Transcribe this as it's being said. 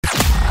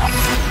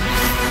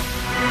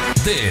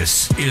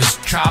This is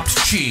Chopped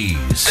Cheese.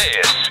 This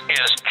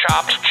is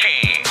Chopped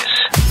Cheese.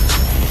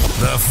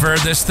 The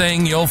furthest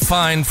thing you'll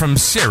find from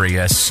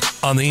serious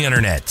on the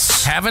internet.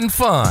 Having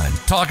fun,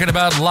 talking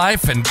about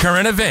life and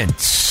current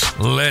events.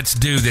 Let's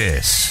do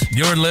this.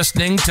 You're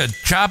listening to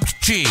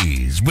Chopped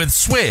Cheese with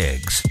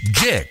Swigs,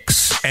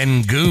 Jix,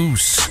 and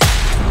Goose.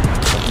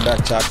 Welcome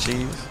back, Chopped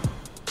Cheese,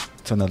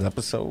 to another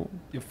episode.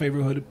 Your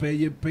favorite hood to pay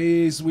your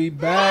bills. We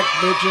back,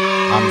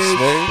 bitches. I'm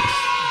Swigs.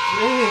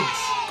 Goose.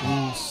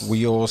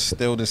 We all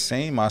still the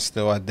same. I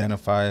still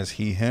identify as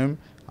he, him.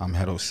 I'm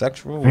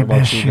heterosexual. What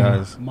about you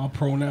guys? My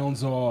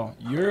pronouns are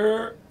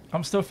your.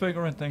 I'm still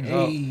figuring things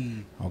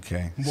Hey.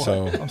 Okay, What?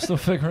 so out. I'm still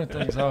figuring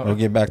things out. we'll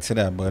get back to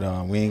that, but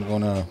we ain't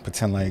gonna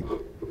pretend like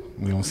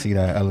we don't see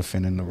that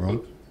elephant in the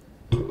room.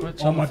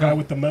 Which Oh my elephant? God,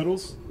 with the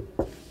medals.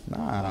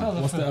 Nah,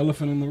 What's the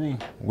elephant in the room?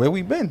 where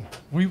we been?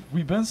 We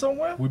been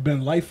somewhere? We've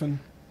been lifing.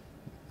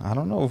 I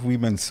don't know if we've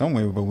been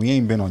somewhere, but we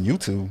ain't been on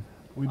YouTube.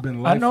 We've been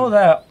lifing. I know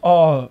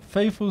that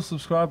faithful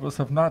subscribers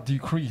have not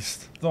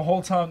decreased the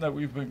whole time that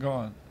we've been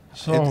gone.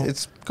 So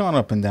It's gone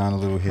up and down a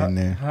little here and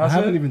there. I has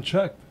haven't it? even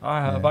checked.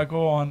 I have. Yeah. I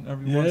go on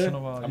every once in a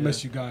while. I yeah.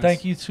 miss you guys.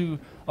 Thank you to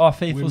our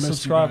faithful miss you guys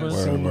subscribers.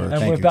 so Word, much. word. And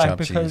Thank we're you, back Chopped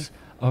because Cheese.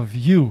 of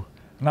you,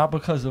 not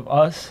because of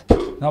us,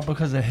 not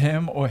because of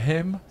him or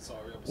him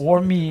or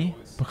me,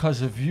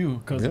 because of you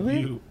Because Really?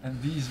 of you.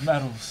 and these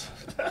medals.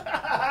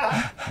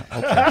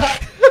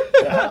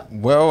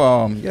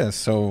 Well, yeah,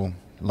 so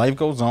life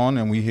goes on,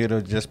 and we here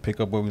to just pick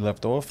up where we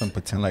left off and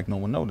pretend like no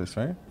one noticed,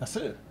 right? That's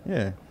it.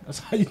 Yeah. That's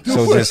how you do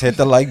So it. just hit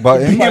the like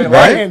button, Be a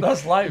right? man.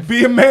 That's life.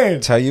 Be a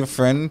man. Tell your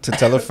friend to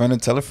tell a friend to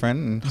tell a friend,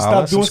 and You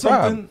holla, stop doing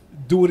subscribe. something,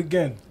 do it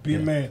again. Be a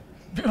Yeah. man.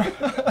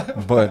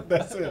 But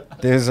That's it.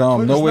 there's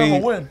Winners no way.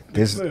 never win.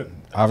 There's That's it.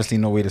 obviously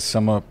no way to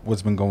sum up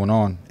what's been going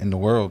on in the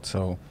world.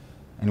 So,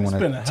 anyone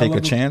It's been to a take hell a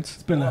of a- chance?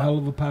 It's been a hell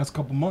of a past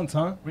couple months,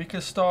 huh? We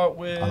could start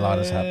with A lot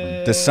has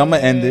happened. The summer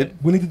ended,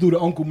 We need to do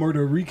the Uncle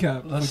Murder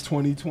recap Let's- for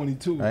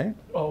 2022. right?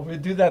 Oh, we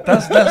do that.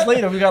 That's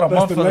later. We got a That's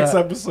month the for next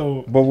that.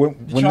 episode. But when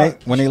try-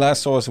 they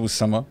last saw us, it was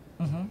summer.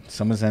 Mhm.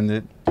 Summer's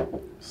ended. We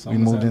Summer's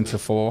moved ended. into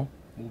fall.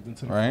 Moved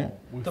into the right? fall.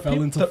 We The fell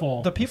peop- into the-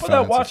 fall. The people fell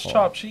that into watch fall.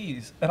 Chopped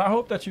Cheese, and I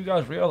hope that you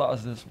guys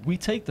realize this, we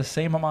take the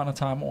same amount of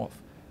time off.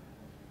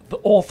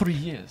 All 3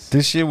 years.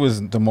 This year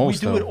was the most.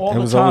 do though. it all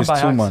the was time always by 2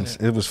 accident. months.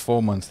 It was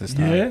 4 months this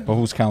time. Yeah. But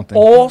who's counting?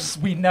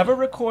 We never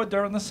record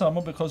during the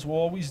summer because we're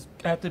always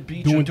at the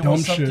beach Doing or doing dumb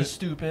something shit.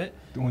 stupid.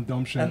 Doing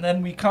dumb shit. And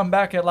then we come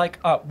back at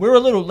we're a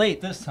little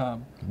late this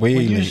time. Way we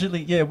late.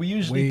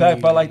 usually Way back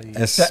by late. the end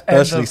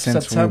Especially of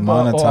since September we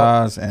or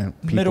monetize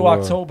and people middle were-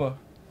 October.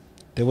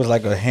 There was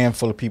like a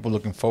handful of people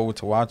looking forward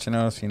to watching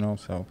us,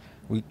 so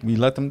we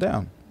let them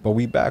down. But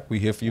we back. We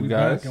here for you we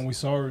guys. back and we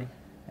sorry.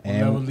 We'll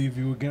never And, leave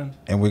you again.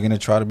 and we're going to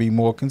try to be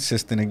more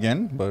consistent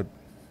again, but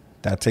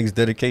that takes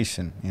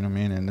dedication, you know what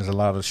I mean? And there's a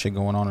lot of shit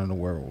going on in the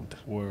world.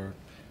 Word.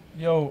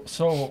 Yo,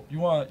 so you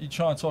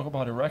trying to talk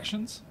about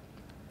erections?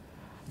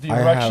 The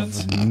I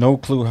erections? have no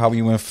clue how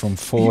we went from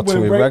fall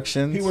to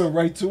erections. He went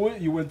right to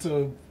it. You went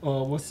to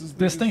what's his?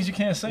 There's things you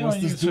can't say What's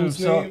on this YouTube, dude's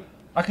so name?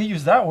 I can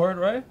use that word,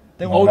 right?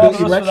 They Oh, won't the bother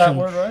us for that erection.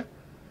 word, right?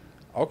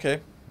 Okay.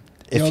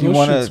 Yo, If you those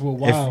want shits were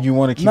wild. if you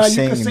want to keep Nah, you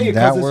can saying say it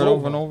that 'cause it's word over.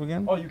 over and over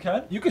again, Oh, you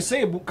can? You can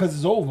say it because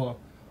it's over.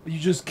 You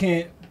just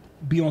can't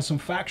be on some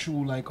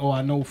factual like, oh,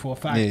 I know for a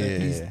fact Yeah, that yeah,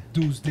 these yeah.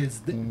 dudes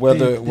did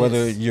whether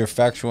this. you're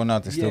factual or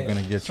not, they're still Yeah.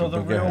 gonna get So you. the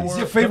But go real ahead. It's word-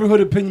 your favorite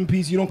hood opinion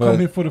piece. You don't But- come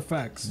here for the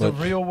facts. The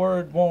But- real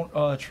word won't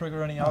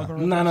trigger any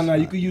algorithms? No.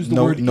 You could use the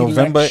No- word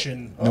November-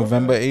 election.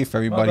 November 8th, My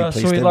everybody bad,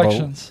 placed so their vote,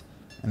 elections.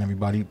 and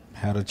everybody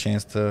had a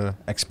chance to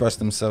express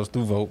themselves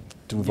through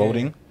Yeah.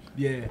 voting.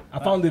 Yeah, I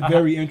found it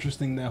very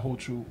interesting that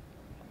Hochu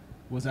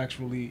was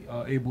actually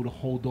able to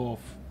hold off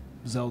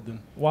Zeldin.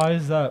 Why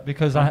is that?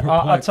 Because I'm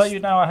I'll tell perplexed. you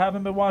now, I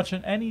haven't been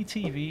watching any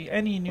TV,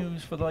 any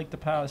news for the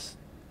past.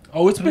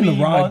 Oh, it's been a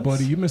 3 ride, months.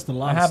 buddy. You missed a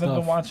lot I of haven't stuff.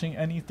 been watching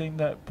anything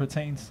that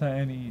pertains to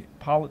any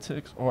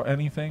politics or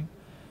anything.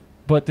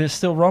 But there's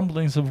still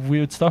rumblings of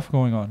weird stuff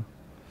going on.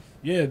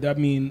 Yeah, that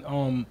mean,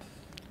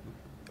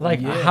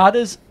 yeah. How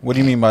does... What do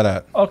you mean by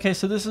that? Okay,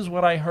 so this is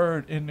what I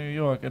heard in New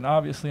York, and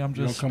obviously I'm you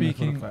don't just come here for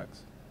the speaking facts.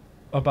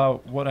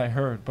 about what I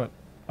heard, but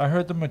I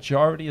heard the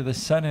majority of the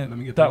Senate Let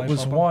me get the that light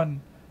was up.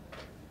 won...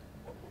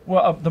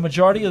 Well, the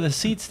majority of the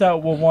seats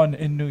that were won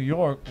in New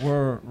York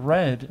were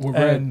red, Were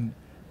red. and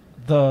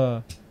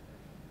the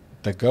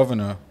The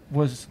governor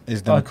was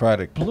is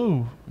Democratic.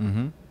 blue.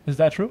 Mm-hmm. Is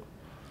that true?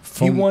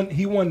 He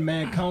won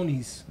mad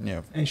counties,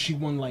 Yeah. and she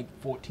won like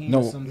 14 No.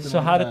 or something. So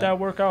like how did that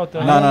work out?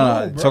 Then? I No, don't no,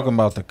 know, no. bro. Talking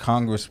about the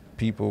Congress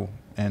people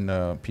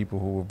and people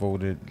who were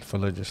voted for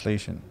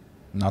legislation,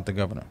 not the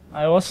governor.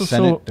 I also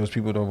Senate. saw. Those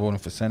people that were voting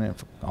for Senate,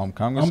 for,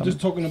 Congress. I'm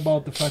just talking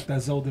about the fact that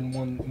Zeldin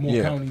won more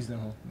Yeah. counties than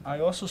her. I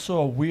also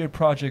saw a weird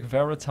Project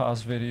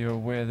Veritas video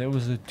where there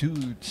was a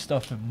dude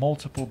stuffing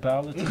multiple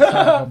ballots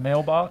inside of a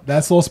mailbox.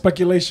 That's all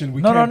speculation.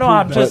 We No, can't no. prove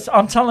I'm that. just.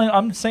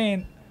 I'm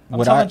saying. I'm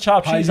What telling I-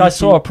 Chop How Cheese. you I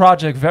saw feel- a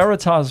Project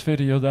Veritas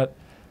video that.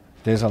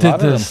 There's a did lot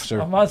of them. this. Sir,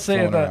 I'm not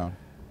saying floating that- around.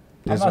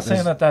 I'm not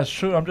saying that that's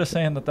true. I'm just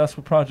saying that that's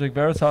what Project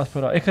Veritas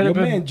put out. It could Your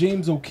have been. man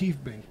James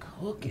O'Keefe Bank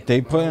cooking.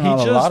 They putting He out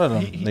just a lot of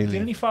them didn't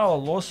lately. he file a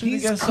lawsuit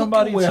He's against cooking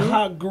somebody with too?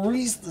 hot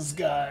grease. This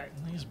guy.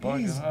 He's bugging.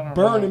 He's I don't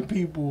burning know.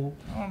 people.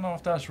 I don't know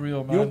if that's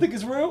real, man. You don't think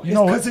it's real? You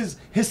know what? Because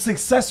his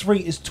success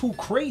rate is too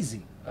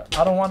crazy.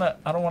 I don't want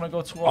to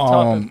go too off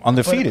topic. but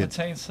Undefeated. it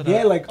pertains to that.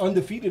 Yeah, like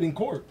undefeated in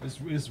court.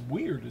 It's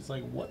weird. It's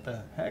like, what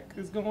the heck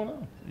is going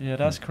on? Yeah,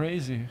 that's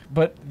crazy.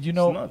 But you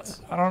know,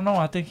 nuts. I don't know.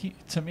 I think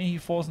he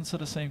falls into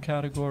the same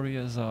category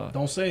as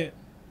Don't say it.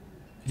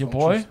 your Don't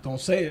boy. Don't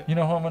say it. You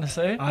know who I'm gonna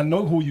say? I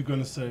know who you're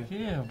gonna say.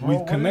 Yeah, bro. We've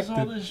What is all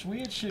connected. this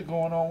weird shit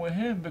going on with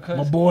him? My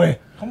Because boy.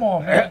 come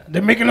on, man.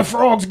 They're making the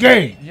frogs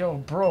gay. Yo,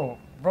 bro,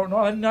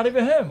 no, not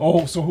even him.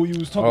 Oh, so who you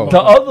was talking Oh.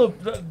 The about?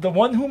 other, the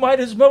one who might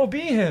as well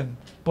be him,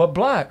 but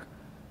black.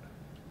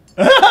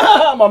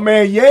 My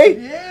man Ye.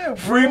 Yeah,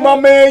 Free my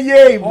man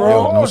Ye, Yo,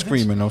 bro. no did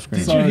screaming, no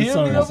screaming. Did you Sorry, hear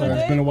sorry, the other sorry.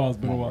 It's day? been a while. It's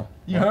been a while.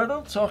 You heard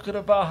him talking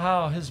about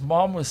how his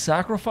mom was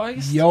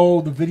sacrificed.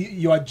 Yo, the video.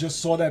 Yo, I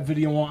just saw that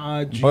video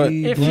on IG. But-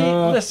 If he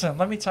bruh. listen,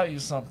 let me tell you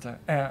something.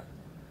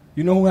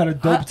 You know who had a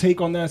dope I-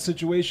 take on that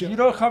situation? You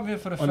don't come here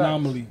for the facts.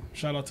 Anomaly.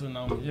 Shout out to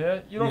Anomaly. Yeah,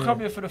 you don't Yeah. come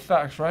here for the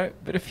facts, right?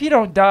 But if he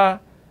don't die,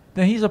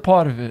 then he's a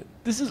part of it.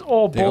 This is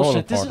all They all a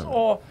bullshit. This part is of it.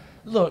 all.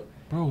 Look,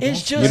 Bro,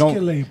 It's don't just-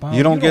 speculate, Bob.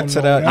 you don't get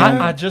to know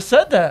that- I just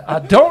said that. I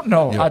don't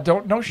know. Yeah. I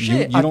don't know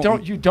shit. you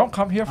don't- You don't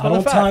come here for I the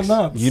don't facts. time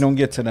up. You don't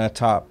get to that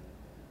top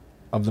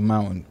of the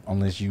mountain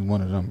unless you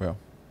one of them, bro.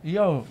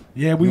 Yo,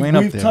 Yeah, You we've ain't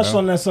up there, touched bro.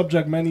 on that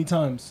subject many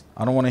times.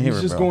 I don't want to hear He's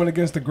it, just bro. going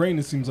against the grain.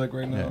 It seems like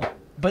right now. Yeah.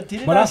 but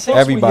didn't But I I say fucks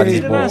with Everybody's Ye,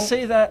 Didn't I bold.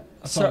 say that?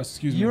 Sorry, So,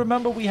 excuse you me.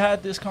 remember we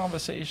had this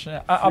conversation?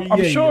 Free I'm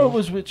Ye, sure yo. it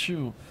was with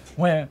you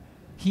when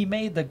he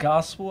made the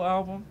gospel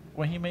album,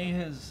 when he made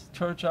his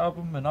church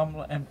album,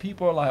 and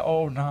people are like,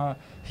 "Oh nah,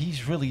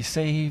 he's really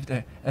saved,"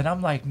 and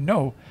I'm like,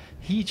 "No,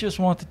 he just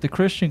wanted the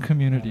Christian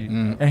community,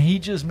 and he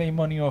just made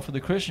money off of the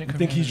Christian You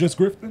community." think he's just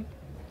grifting?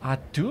 I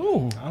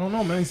do. I don't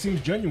know, man. He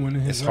seems genuine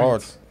in his It's hard.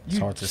 rants. It's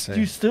hard to say.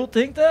 You still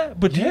think that?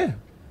 But Yeah.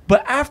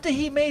 but after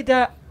he made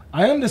that,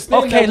 I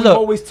understand okay, that we've look,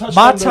 always touched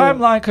my on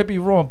timeline could be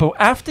wrong, but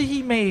after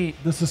he made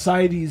the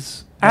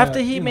societies. after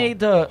that, he you know, made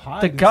the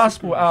hide in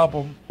gospel secret.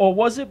 album, or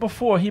was it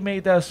before he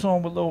made that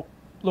song with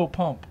Lil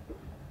Pump?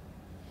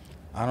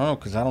 I don't know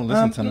because I don't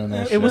listen to none of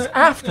that It shit. was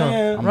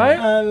after, right?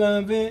 I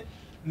love it.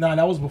 Nah,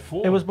 that was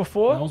before. It was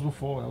before? That was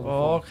before.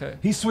 Oh, okay.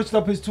 He switched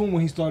up his tune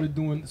when he started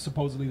doing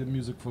supposedly the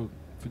music for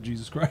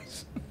Jesus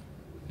Christ.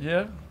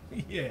 Yeah.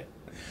 Yeah.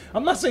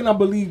 I'm not saying I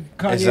believe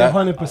Kanye Is that-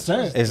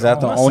 100%. Is that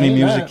I'm the not only saying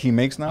music that. he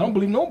makes now? I don't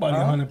believe nobody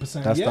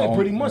 100%. That's the Yeah, only-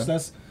 pretty much. yeah.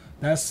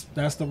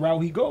 That's the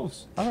route he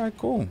goes. All right,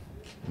 cool.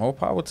 More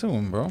power to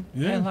him, bro.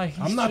 Yeah, like,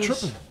 he's I'm not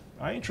just- tripping.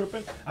 I ain't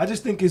tripping. I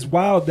just think it's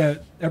wild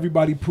that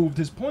everybody proved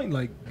his point.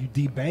 Like, you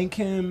debank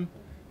him.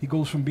 He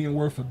goes from being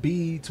worth a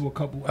B to a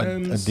couple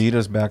M's.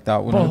 Adidas backed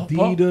out with Bro. him,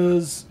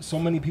 Adidas. So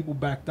many people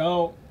backed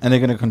out. and they're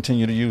gonna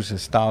continue to use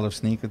his style of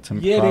sneaker to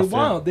Yeah, profit. they're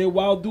wild. They're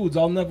wild dudes.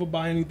 I'll never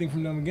buy anything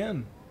from them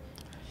again.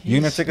 You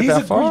gonna take it He's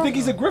that a, far? you think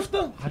he's a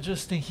grifter? I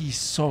just think he's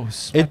so. I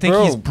It, think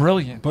bro, he's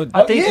brilliant. but-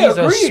 I think Yeah, he's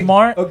agreed. a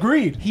smart.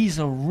 Agreed. He's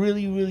a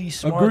really, really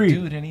smart Agreed.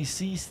 dude, and he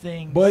sees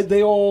things. But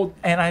they all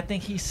and I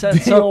think he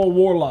sets they up. all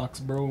warlocks,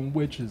 bro, and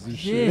witches and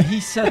shit. Yeah, he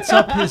sets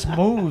up his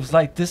moves.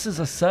 Like, this is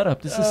a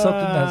setup. This is something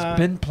that's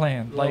been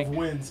planned. Like,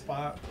 win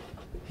spot.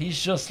 he's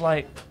just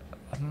like,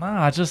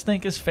 nah. I just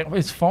think it's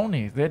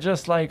phony. They're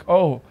just like,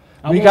 oh,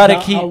 I we won't gotta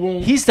doubt- keep. I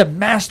won't- He's the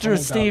master I of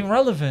won't staying doubt.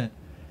 relevant.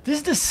 This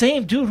is the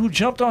same dude who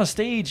jumped on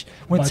stage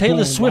when By Taylor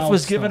doing Swift wild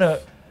was giving stuff.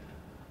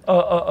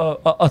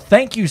 a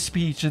thank you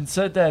speech and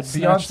said that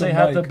Snatched the Beyonce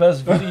had the mic.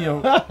 best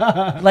video.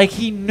 Like,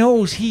 he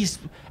knows he's.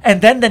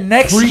 And then the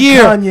next Free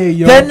year, Kanye,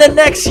 yo. then the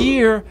next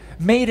year,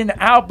 made an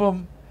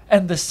album,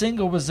 and the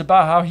single was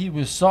about how he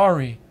was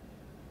sorry.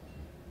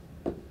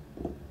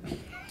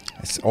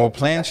 It's all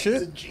planned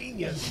shit.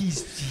 Genius.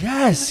 He's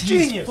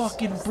Genius.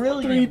 fucking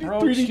brilliant, 3D bro.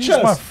 3D Excuse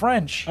chess. my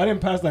French. I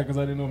didn't pass that because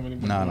I didn't know him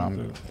anymore. Nah, I'm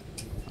good.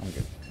 I'm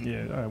good.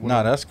 Yeah, all right.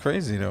 Nah, that's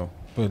crazy though.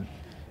 But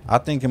I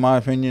think, in my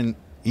opinion,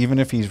 even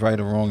if he's right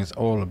or wrong, it's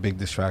all a big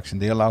distraction.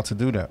 They're allowed to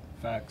do that.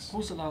 Facts.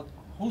 Who's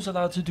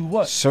allowed to do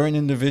what? Certain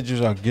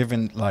individuals are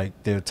given like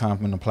their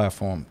time on the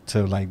platform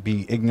to like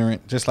be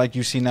ignorant, just like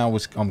you see now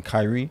with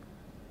Kyrie.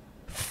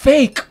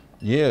 Fake.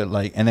 Yeah,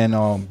 like, and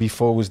then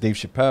before was Dave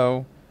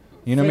Chappelle.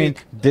 You know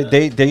Fake. what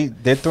I mean?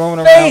 They're throwing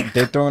around. Fake.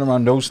 They're throwing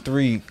around those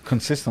three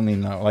consistently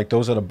now. Like,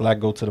 those are the black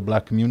go to the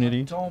black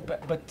community.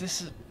 But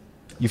this is.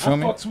 You feel I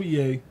me? fucks with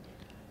Ye,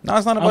 No,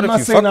 it's not I'm about not if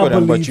you saying fuck I with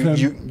them, but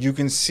believe you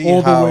can see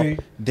all the how way,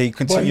 they but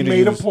continue he to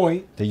made a use.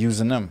 point, Uh, They're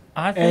using them.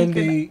 I and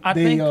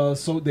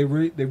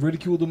think. they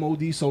ridiculed him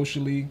OD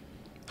socially.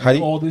 How do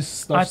you- All this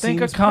stuff. I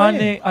think a seems planned.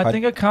 Kanye. I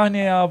think a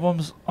Kanye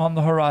album's on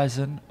the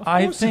horizon.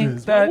 I course it think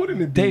is. Why that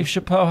wouldn't it be? Dave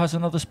Chappelle has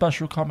another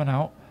special coming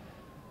out.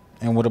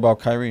 And what about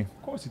Kyrie?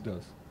 Of course he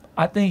does.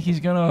 I think he's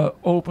gonna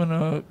open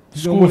a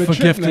He's gonna school win a for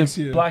trip next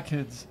gifted year. black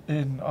kids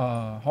in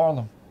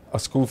Harlem. A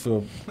school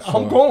for.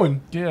 I'm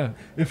going. Yeah.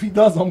 If he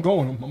does, I'm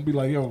going. I'm gonna be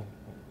like, yo.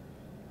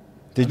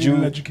 Did I need an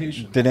you?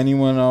 education. Did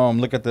anyone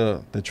look at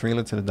the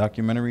trailer to the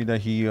documentary that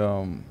he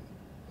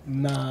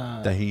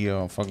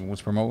Nah. fucking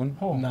was promoting?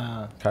 Oh.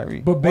 Nah.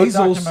 Kyrie. But What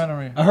Bezos.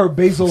 documentary? I heard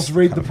Bezos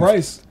raised the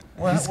price.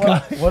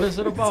 What is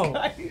it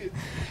about?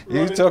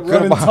 You talking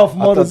running about? Tough I thought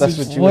Mudders that's and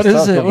what shit. you What was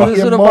is talking it? What is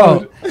Get it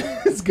about?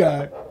 murdered. This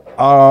guy.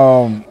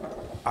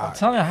 I'm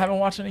telling you, I haven't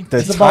watched anything. The,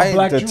 It's about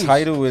black the Jews.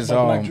 title is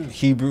About black Jews.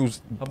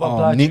 Hebrews. About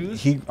black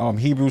Jews?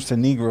 Hebrews to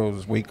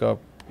Negroes wake up.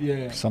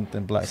 Yeah.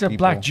 Something black Is it people.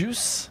 black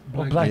juice?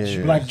 Or black Yeah.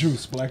 juice? Black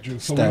juice. Black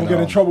juice. So we That, don't get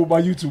in trouble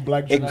by YouTube.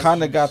 Black juice. It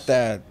kind of got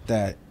that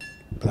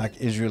black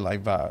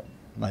Israelite vibe,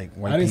 like I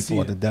white didn't see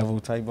people are it. the devil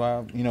type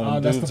vibe. You know,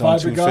 them that's the dudes on vibe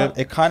it 250. got?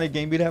 It kind of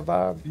gave me that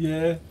vibe.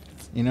 Yeah.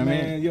 You know what I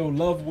Man, mean? yo,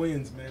 love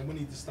wins, man. We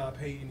need to stop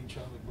hating each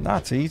other, bro. Nah,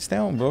 to each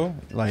their own, bro.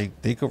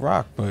 Like they could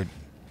rock, but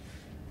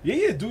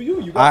Yeah, do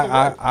you? You got the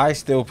right.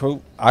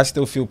 I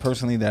still feel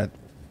personally that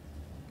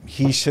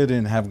he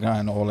shouldn't have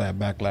gotten all that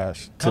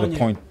backlash to the Kanye.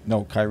 point.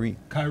 No, Kyrie.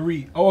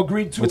 Kyrie. Oh,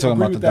 agreed to. We're talking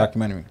agree about the with that.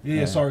 documentary.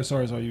 Yeah, sorry.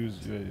 Sorry. You was,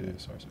 yeah,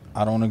 sorry.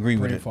 I don't agree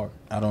with Brain it. fart.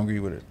 I don't agree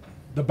with it.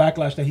 The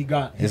backlash that he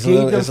got. He It's a gave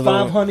little- them it's a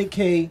little-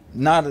 500K.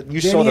 Not you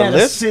Then saw he the had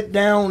list. to sit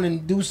down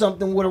and do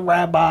something with a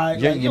rabbi.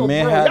 Yeah, Like, your yo,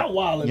 man bro, had y'all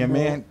wildin', your bro.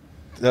 man.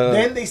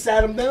 Then they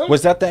sat him down.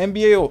 Was that the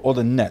NBA or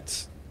the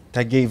Nets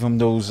that gave him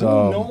those? Who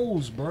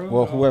knows, bro?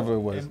 Well, whoever it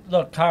was. And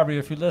look, Kyrie,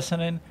 if you're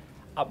listening,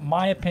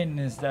 my opinion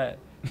is that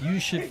you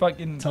should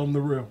fucking Tell him the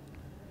real.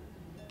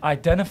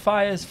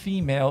 identify as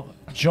female,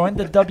 join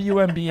the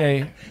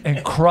WNBA,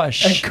 and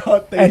crush. And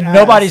cut their And ass.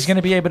 nobody's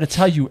gonna be able to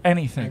tell you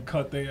anything. And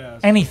cut their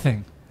ass.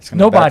 Anything. It's gonna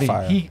Nobody.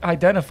 backfire. He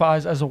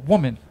identifies as a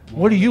woman.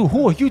 What are you?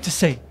 Who are you to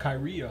say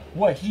Kyrie.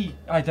 what he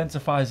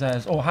identifies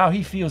as or how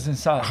he feels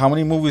inside? How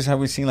many movies have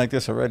we seen like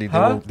this already?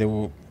 Huh? They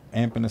were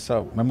amping us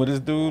up. Remember this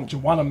dude,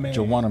 Joanna Man.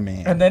 Joanna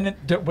Man. And then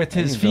with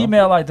his you go.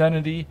 female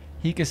identity,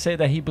 he could say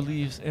that he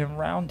believes in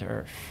round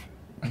earth,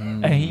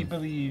 and he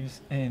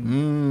believes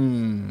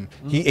in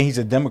He's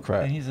a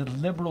Democrat. and he's a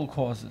liberal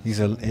causes. He's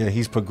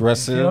you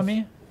progressive. feel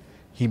me?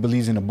 He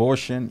believes in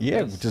abortion.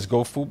 Yeah, Yes. just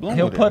go full blown.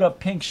 He'll with put it. a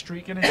pink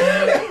streak in his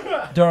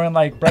hair during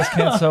like breast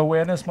cancer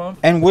awareness month.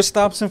 And what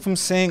stops him from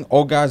saying,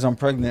 "Oh, guys, I'm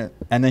pregnant,"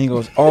 and then he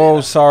goes,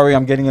 "Oh, sorry,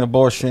 I'm getting an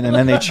abortion," and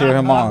then they cheer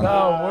him on.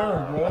 No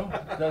word,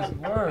 bro. That's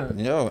word.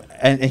 Yo,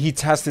 and he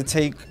has to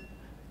take,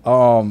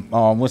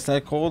 what's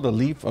that called? A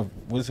leave of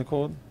what's it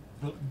called?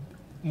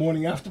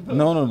 Morning after pill?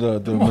 No,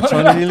 the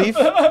maternity leave.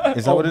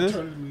 Is that Oh, what it is?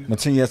 maternity leave.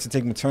 Maternity. He has to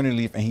take maternity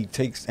leave,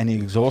 and he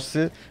exhausts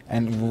it,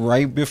 and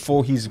right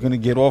before he's gonna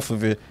get off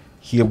of it,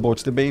 he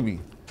aborts the baby.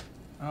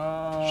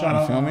 Shout You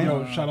out, feel me?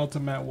 yo, shout out to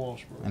Matt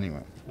Walsh, bro. Anyway,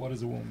 What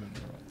is a woman,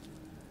 bro?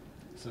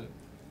 That's it.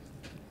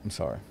 I'm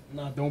sorry.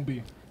 Nah, don't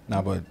be.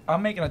 Nah, but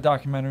I'm making a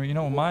documentary. You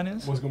know what mine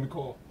is? What's it gonna be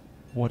called?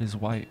 What is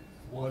white?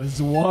 What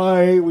is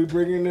white? We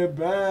bringing it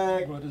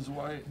back. What is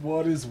white?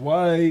 What is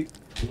white?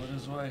 What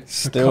is white?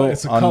 still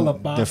it's a color,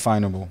 Bob.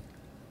 undefinable.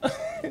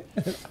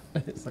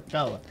 It's a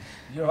color.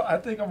 Yo, I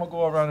think I'm gonna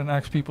go around and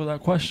ask people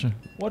that question.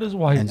 What is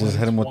white? And just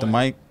hit him with the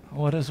mic.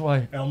 What is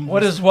white? And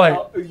What just- is white?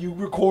 You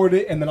record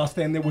it, and then I'll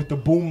stand there with the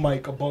boom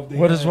mic above the.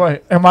 What is head.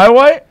 white? Am I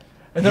white?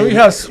 And then we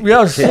have Six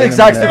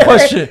ask the Yeah.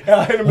 question. And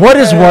I hit him in What the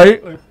is head,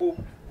 white? like, boop.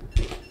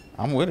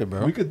 I'm with it,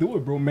 bro. We could do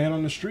it, bro. Man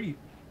on the street.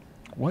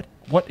 What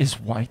is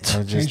white?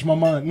 Or just Change my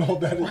mind. No,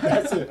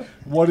 that's it.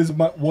 What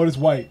is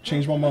white?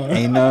 Change my mind.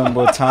 ain't nothing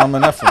but time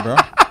and effort, bro.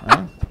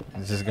 Huh?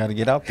 You just got to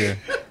get out there.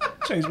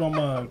 Change my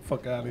mind.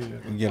 Fuck out of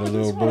here. You get a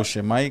little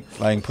bullshit mic,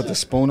 like put the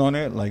spoon on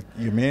it, like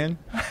your man.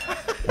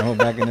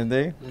 Back in the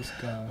day, This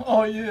guy.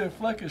 Oh yeah,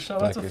 Fleckers.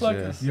 Shout out to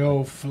Fleckers, yeah. Fleckers.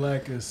 Yo,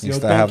 Fleckers. you Yo,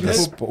 used to thank have you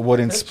the for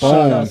wooden Shout Shout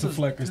out spoon. out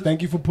to Fleckers.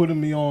 Thank you for putting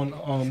me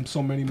on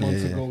so many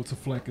months Yeah. ago to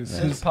Fleckers.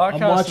 His podcast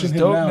I'm watching is him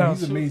dope now. now,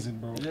 He's too. amazing,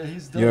 bro. Yeah,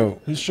 he's dope. Yo,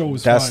 His show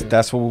is fire.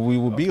 that's what we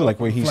would be like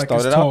where he Fleckers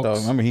started out though.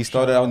 Talks. Remember, he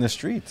started out in the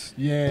streets,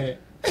 Yeah.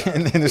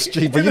 in the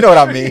street. But you know what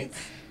I mean.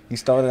 He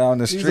started out in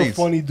the He's a streets.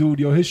 funny dude,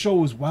 yo. His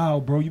show is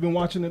wild, bro. You been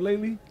watching it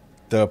lately?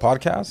 The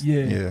podcast.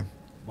 Yeah. yeah.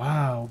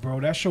 Wow, bro.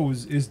 That show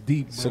is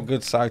deep, bro. It's a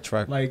good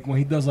sidetrack. Like when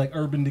he does like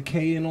Urban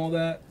Decay and all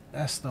that.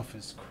 That stuff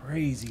is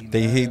crazy.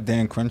 They man. hate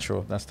Dan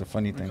Crenshaw. That's the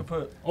funny We thing. could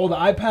put Oh, the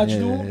eye patch Yeah,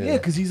 dude. yeah, Yeah, yeah.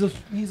 because he's a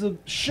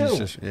shill. It's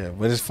just- yeah,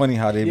 but it's funny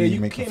how they Yeah, be you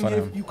making came fun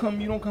here. of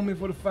him. You don't come here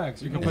for the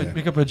facts. we You could know, put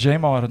we could put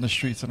J-Mo out in the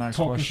streets and ask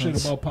talking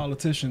questions. shit about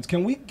politicians.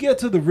 Can we get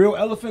to the real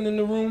elephant in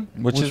the room?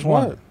 Which Which is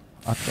one? what?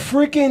 I thought-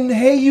 Freaking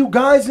hey, you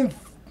guys in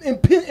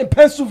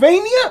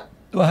Pennsylvania,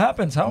 What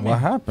happens? Tell me. What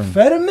happened?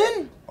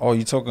 Fetterman. Oh,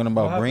 you talking What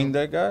about happened? Brain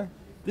Dead guy?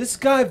 This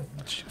guy,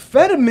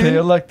 Fetterman. They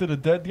elected a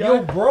dead guy.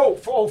 Yo, bro.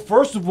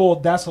 First of all,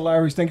 that's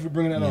hilarious. Thank you for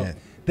bringing that Yeah. up.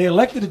 They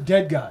elected a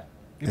dead guy.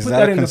 They Is put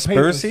that a in the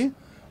conspiracy? papers.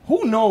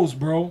 Who knows,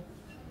 bro?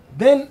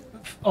 Then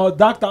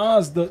Dr.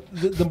 Oz, the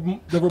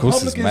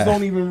Republicans mad.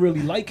 don't even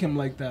really like him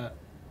like that,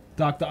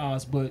 Dr.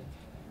 Oz, but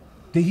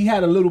he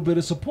had a little bit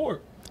of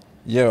support.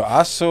 Yo,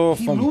 I saw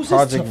He from loses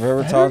Project to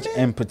Veritas, Fetterman?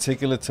 in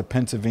particular to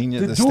Pennsylvania,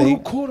 The the dude who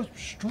state. caught a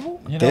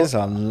stroke, You know, There's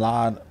a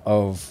lot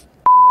of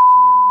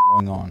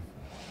electioneering going on.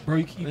 bro.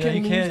 You Yeah, can't,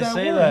 you use can't that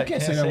say word. that. You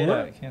can't say that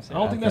word. Can't say I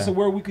don't think that's a Okay.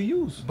 word we could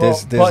use.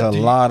 There's but a do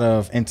you- lot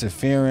of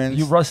interference.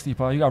 You rusty,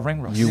 bro. You got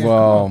ring rust. You, Yeah, come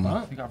on,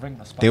 huh? You got ring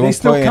rust. They bro. were They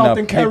still putting up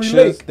counting Kerry pictures.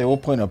 Lake. They were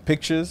putting up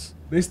pictures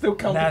They still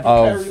count Nah, it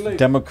for Kerry of Lake.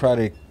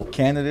 Democratic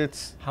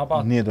candidates How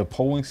about- near the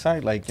polling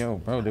site. Like, yo,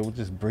 bro, they were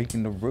just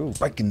breaking the rules,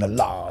 breaking the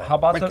law. How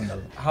about breaking the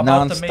mayor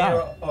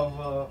nonstop.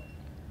 of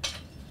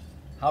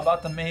How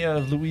about the mayor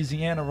of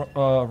Louisiana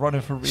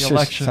running for Shit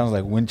re-election? sounds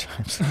like wind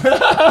chimes.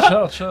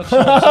 Chill.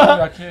 Sorry,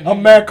 I can't hear I'm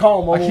you. mad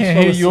calm. I can't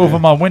hear you over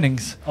my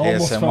winnings. I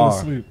almost fell ASMR.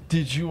 asleep.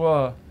 Did you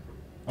Are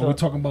we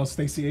talking about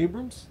Stacey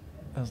Abrams?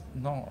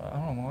 no, I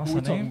don't know. What's Who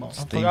her we talking name? about?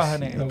 I forgot her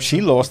Stacey. name.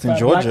 She lost in Fat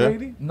black Georgia.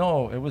 lady?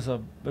 No, it was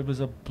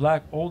a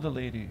black older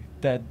lady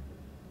that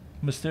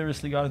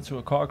mysteriously got into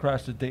a car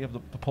crash the day of the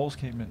polls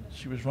came in.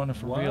 She was running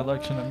for What?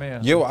 re-election as mayor.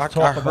 Yo, I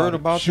Talk heard it.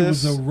 about She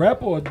this. was a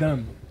rep or a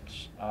dem?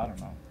 I don't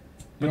know.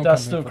 You But don't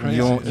that's come still in for crazy.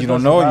 You It don't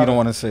doesn't know. Or you matter. don't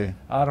want to say.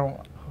 I don't.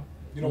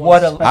 You don't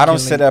What wanna a- I don't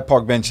speculate. sit at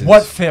park benches.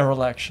 What fair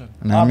election?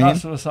 Know what I'm I not mean?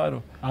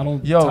 suicidal. I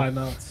don't Yo. tie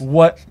knots.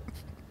 What?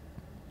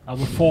 I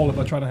would fall if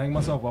I tried to hang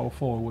myself. I would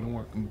fall. It wouldn't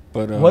work.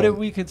 But What if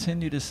we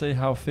continue to say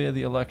how fair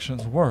the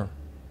elections were?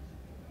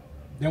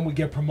 Then we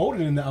get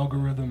promoted in the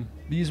algorithm.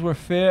 These were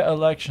fair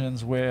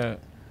elections where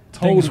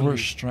things were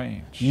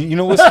strange. You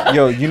know what's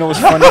you know what's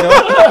funny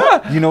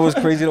though? You know what's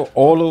crazy though?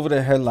 All over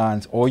the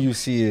headlines, all you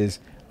see is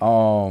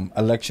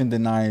election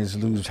deniers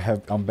lose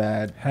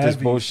bad, Heavy. this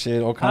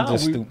bullshit, all kinds How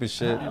of we- stupid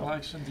shit.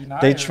 Election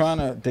deniers. They That's the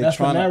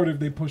trying to narrative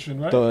they pushing,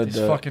 right? These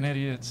the fucking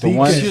idiots. the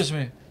ones- Excuse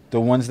me. the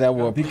ones that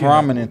were Deacon,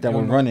 prominent that you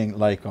were don't know. running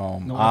like No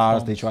Oz.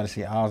 They problems. try to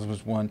say Oz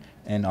was one,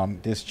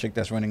 and this chick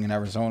that's running in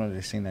Arizona,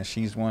 they saying that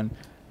she's one.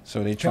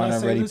 So they Can trying I to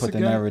say already this put the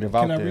again? narrative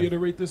Can out I there.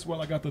 reiterate this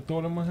while I got the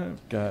thought in my head?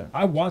 Go ahead.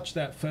 I watched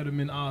that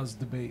Fetterman Oz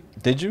debate.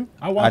 Did you?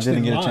 I watched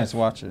didn't it get live. a chance to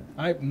watch it.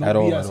 No At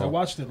all, BS. at I all.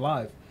 watched it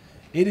live.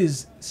 It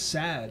is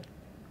sad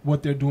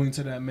what they're doing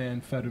to that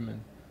man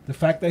Fetterman. The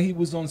fact that he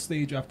was on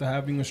stage after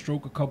having a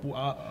stroke a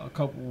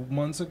couple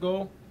months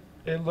ago.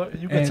 You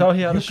can and tell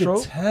he had a you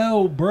stroke. could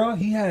tell, bruh,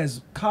 he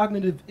has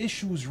cognitive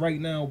issues right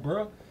now,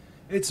 bruh.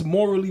 It's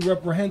morally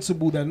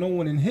reprehensible that no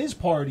one in his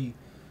party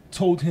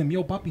told him,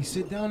 yo, papi,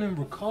 sit down and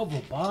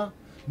recover, ba.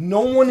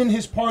 No one in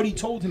his party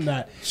told him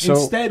that. So-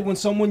 Instead, when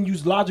someone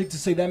used logic to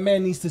say that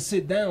man needs to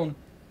sit down,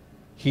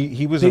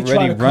 He was They try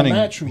already to come running.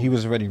 at you. He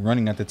was already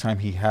running at the time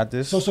he had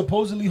this. so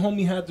supposedly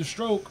homie had the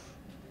stroke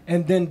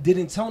and then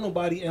didn't tell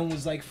nobody and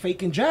was like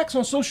faking jacks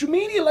on social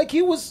media like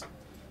he was,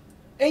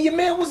 and your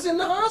man was in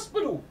the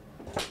hospital.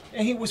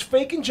 And he was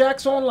faking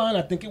jacks online.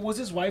 I think it was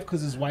his wife because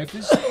his wife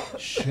is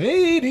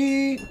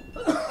shady.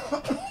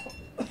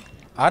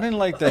 I didn't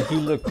like that he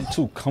looked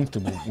too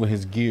comfortable with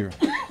his gear.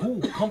 Who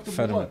comfortable?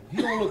 Fetterman. What?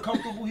 He don't look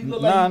comfortable. He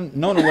look Nah, like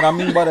no. What I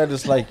mean by that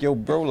is like, yo,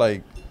 bro,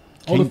 like,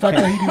 oh, the fact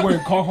that he be wearing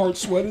Carhartt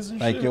sweaters and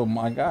like, shit. yo,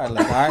 my God,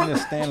 like, I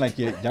understand, like,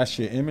 that's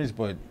your image,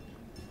 but,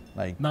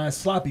 like, Nah, it's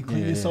sloppy.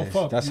 Clean yourself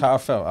up. that's you, how I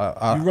felt.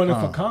 you running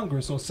for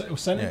Congress or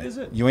Senate? Yeah. Is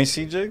it? You ain't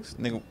see Jigs?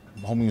 Nigga,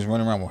 homie was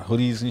running around with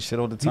hoodies and shit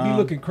all the He time. be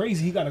looking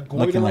crazy. He got a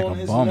goiter Looking like on a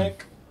his bum.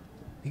 neck.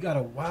 He got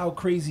a wild,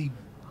 crazy.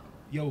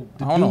 Yo,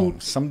 the I don't know.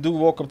 dude. Some dude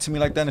walk up to me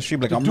like that in the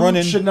street, like, The I'm dude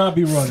running should not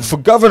be running. for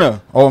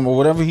governor or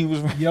whatever he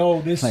was.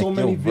 Yo, there's so Like,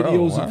 many yo, bro,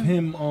 videos what? of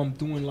him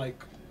doing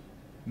like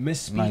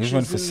misspeeches. Nah, he's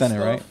running for and Senate,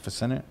 stuff. right? For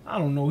Senate? I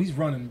don't know. He's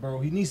running, bro.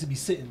 He needs to be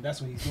sitting.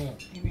 That's what he's doing.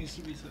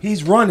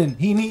 He's running.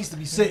 He needs to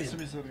be sitting.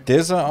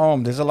 There's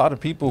a lot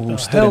of people who The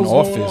stood in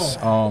hell's going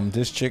office.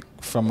 This chick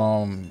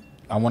from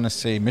I want to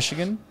say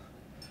Michigan.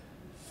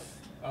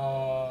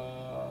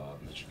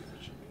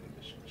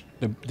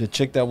 The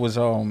chick that was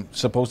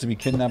supposed to be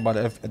kidnapped by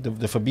the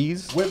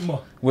Fabis.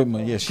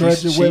 Whitmer. Yeah,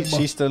 Graduate Whitmer.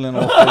 she's still in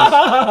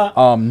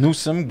office.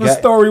 Newsom. The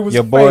story was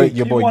your boy. fake.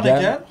 Your He boy. won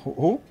Gavin. again?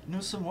 Who?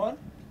 Newsom won?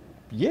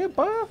 Yeah,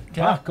 Bob.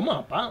 Ah, come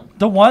on, Bob.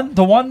 The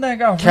one that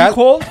got Cal-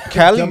 recalled.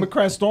 Cali.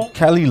 Democrats don't.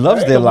 Cali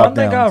loves their The one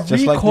that lockdowns, got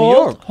just like New recalled.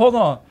 York. Hold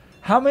on.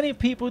 How many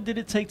people did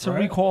it take to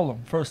Right. recall him?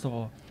 First of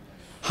all,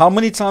 How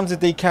many times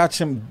did they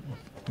catch him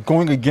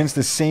going against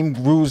the same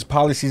rules,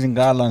 policies, and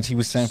guidelines he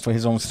was saying for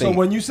his own So state?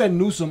 when you said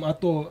Newsom, I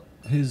thought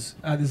his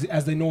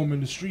as they know him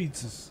in the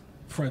streets is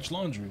French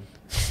Laundry.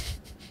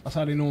 That's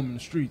how they know him in the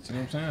streets. You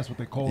know what I'm saying? That's what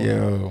they call him.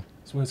 Yo,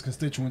 That's what his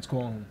constituents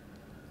call him.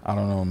 I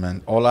don't know,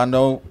 man. All I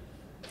know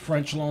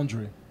French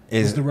Laundry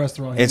is is the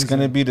restaurant. he it's was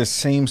gonna in. be the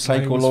same Where he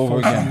cycle was over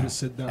forcing you again. to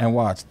sit down. And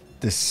watch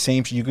the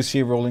same. You can see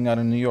it rolling out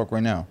in New York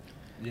right now.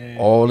 Yeah.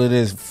 All it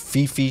is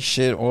Fifi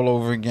shit all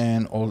over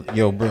again.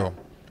 Yo, bro.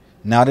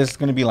 Now there's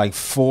gonna be like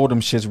 4 of them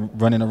shits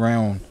running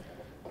around.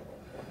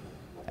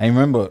 And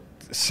remember,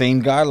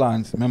 same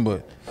guidelines.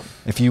 Remember,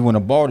 if you win a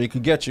bar, they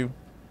could get you.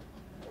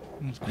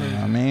 it's You crazy. know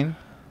what I mean?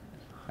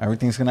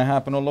 Everything's gonna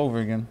happen all over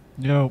again.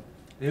 Yo,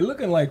 It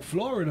looking like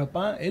Florida,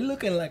 pa. It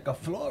looking like a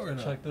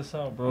Florida. check this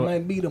out, bro.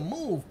 Might be the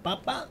move,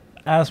 papa.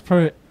 As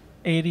per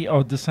 80,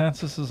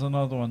 DeSantis is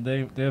another one.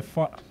 They're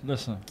fun.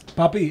 Listen,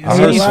 Papi, I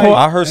heard, it's some, alright.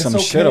 I heard It's some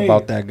shit okay.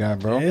 about that guy,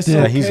 bro. It's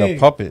That he's a okay.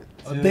 puppet.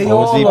 They Oh,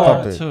 all is he are.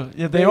 puppet? too.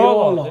 Yeah, They they all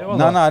all are. are. They all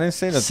No, are. no, I didn't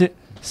say that.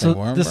 So They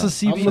weren't, this bro.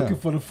 is I'm CBS. looking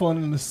for the fun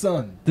in the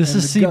sun. This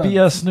and is the guns.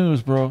 CBS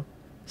News, bro.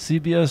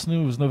 CBS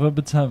News,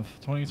 November 10th,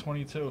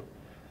 2022.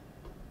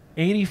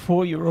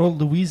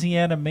 84-year-old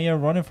Louisiana mayor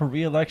running for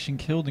re-election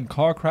killed in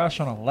car crash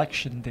on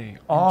election day.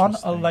 On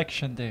Interesting.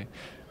 election day.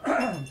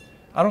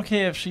 I don't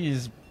care if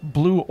she's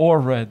blue or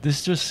red.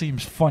 This just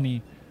seems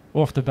funny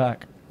off the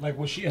back. Like,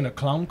 was she in a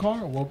clown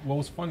car? Or what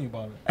was funny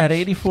about it? At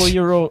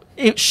 84-year-old,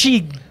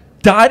 she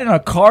died in a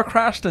car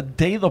crash the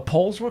day the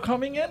polls were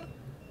coming in?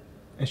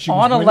 And she On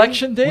was winning?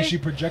 election day? Was she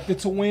projected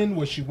to win?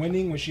 Was she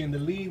winning? Was she in the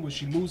lead? Was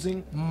she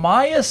losing?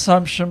 My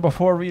assumption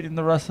before reading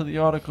the rest of the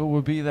article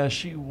would be that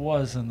she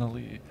was in the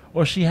lead,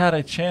 or she had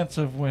a chance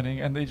of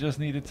winning, and they just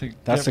needed to.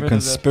 That's get a rid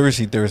of that.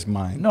 conspiracy theorist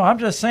mind. No, I'm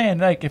just saying,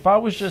 like, if I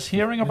was just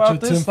hearing Get about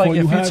your this, like, tinfoil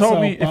if you hats told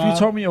out, me, if you Bob.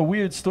 told me a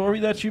weird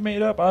story that you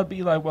made up, I'd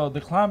be like, well,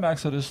 the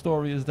climax of the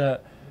story is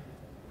that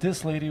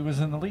this lady was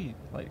in the lead.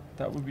 Like,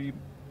 that would be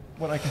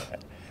what I could.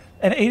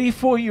 An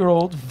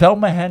 84-year-old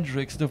Velma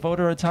Hendricks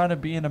devoted her time to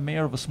being a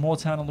mayor of a small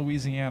town in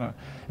Louisiana.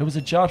 It was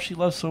a job she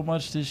loved so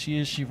much this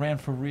year she ran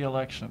for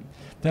re-election.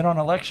 Then on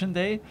election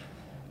day,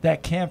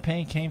 that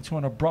campaign came to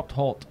an abrupt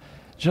halt.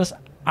 Just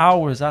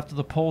hours after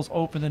the polls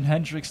opened in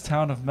Hendricks'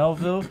 town of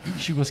Melville,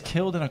 she was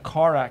killed in a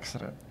car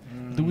accident.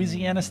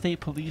 Louisiana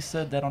State Police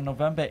said that on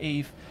November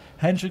 8th,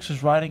 Hendricks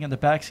was riding in the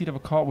backseat of a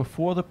car with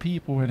 4 other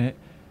people in it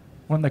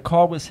when the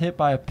car was hit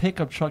by a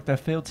pickup truck that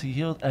failed to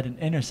yield at an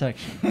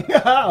intersection.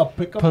 Pickup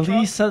Police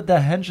truck? said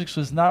that Hendricks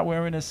was not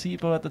wearing a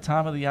seatbelt at the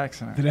time of the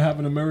accident. Did it have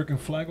an American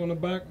flag on the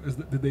back?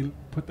 Did they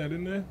put that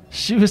in there?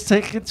 She was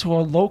taken to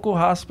a local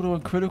hospital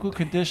in critical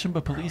condition,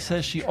 but police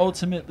said she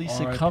ultimately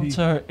succumbed R.I.P.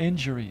 to her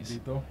injuries.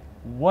 Tito?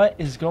 What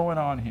is going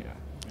on here?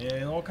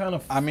 Yeah, all kind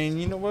of I mean,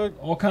 you know what?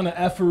 all kind of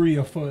effery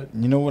afoot.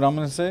 You know what I'm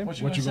gonna say? What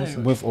What you gonna say?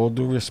 With all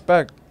due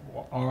respect,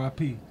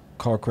 R.I.P.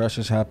 car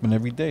crashes happen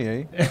every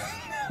day, eh?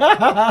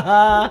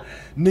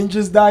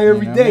 Ninjas die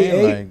every You know day, what I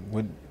mean? eh? Like,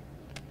 with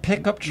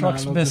Pickup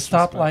trucks no miss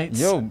disrespect. stoplights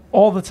Yo,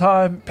 all the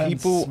time. and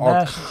people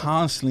are smash-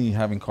 constantly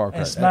having car and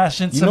crashes. smash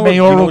into You know what- you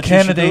know mayoral what you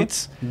should do?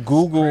 candidates.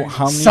 Google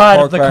how many Side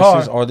car of the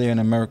crashes car. are there in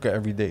America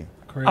every day.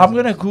 Crazy. I'm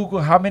gonna Google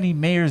how many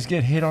mayors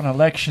get hit on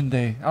election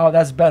day. Oh,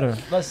 that's better.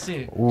 Let's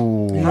see.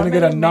 Ooh. You're How gonna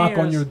get a many knock on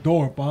mayors- your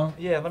door, pa.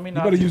 Yeah, let me You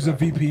not. better do use a that.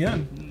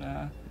 VPN. Nah.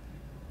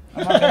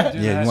 I'm not gonna do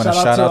Yeah, that. you wanna Shout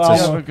shout out out to We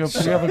to have a good,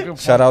 we have a good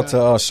shout point out to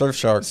there.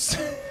 Surfshark.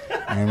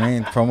 You know what I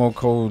mean, promo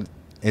code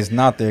is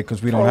not there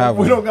because we don't have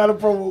We them, don't got a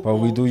promo. but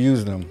we code. do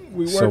use them,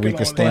 We so we working can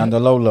on stay it. on the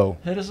low.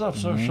 Hit us up,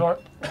 Mhm. Surfshark.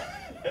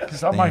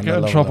 Because I Stay might on get the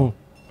in low, trouble.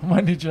 I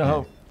might need your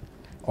help.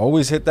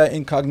 Always hit that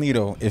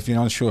incognito if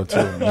you're unsure too.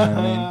 You know what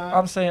I mean?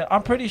 I'm saying,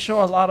 I'm pretty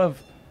sure a lot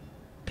of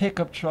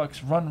pickup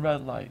trucks run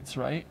red lights,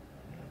 right?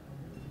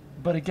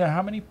 But again,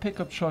 how many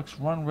pickup trucks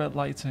run red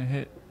lights and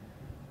hit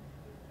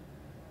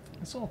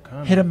It's all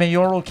kind a of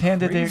mayoral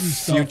candidate crazy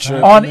stuff Future.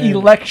 on happening.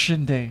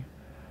 election day?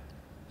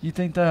 You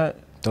think that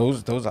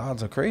Those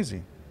odds are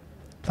crazy.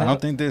 I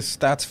don't think there's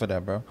stats for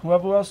that, bro.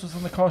 whoever else was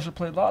in the car should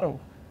play lotto?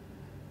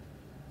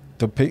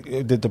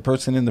 Did the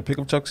person in the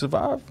pickup truck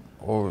survive,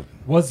 or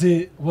Was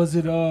it?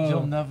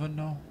 You'll never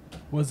know.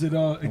 Was it?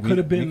 It could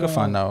have We been. could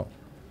find out.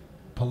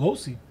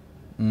 Pelosi.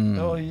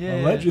 Oh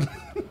yeah. Allegedly.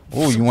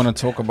 Oh, you want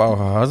to talk about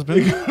her It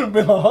husband? could have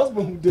been her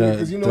husband who did it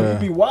because you know The-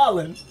 he be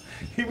wilding.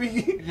 He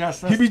be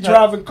Yes, he be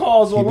driving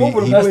cars all He be- over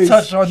the he- Let's place,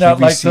 touch on that,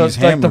 He like the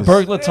receives like the hammers.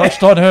 burglar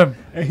touched on him.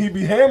 and he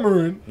be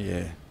hammering.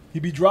 Yeah, He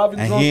be driving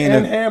and drunk he and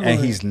ain't hammering.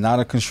 and he's not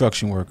a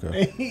construction worker,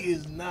 And he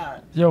is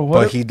not. Yo, what?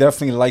 but he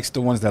definitely likes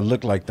the ones that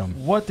look like them.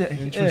 what the?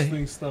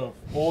 Interesting stuff.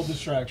 All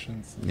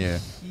distractions. Yeah,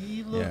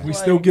 He look Yeah. We like,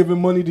 still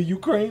giving money to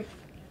Ukraine.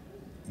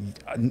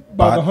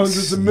 by the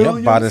hundreds of Yeah,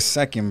 millions? by the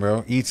second,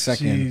 bro. Each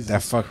second, Jesus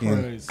that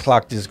fucking Christ.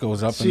 clock just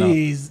goes up and up.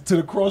 Jeez, to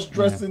the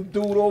cross-dressing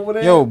dude over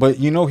there. Yo, but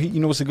you know,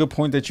 it's a good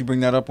point that you bring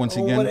that up once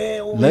Over again.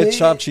 there, over Let there.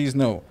 Chop Cheese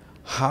know,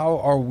 how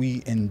are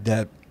we in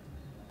debt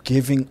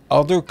giving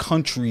other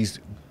countries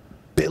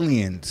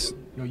billions?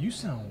 Yo, you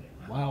sound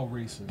wild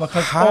racist.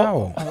 because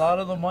How? a lot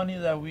of the money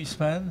that we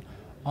spend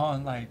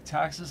on like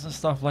taxes and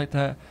stuff like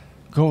that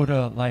go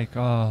to like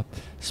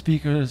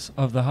speakers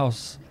of the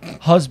house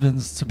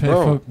husbands to pay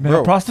Bro, for male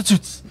bro.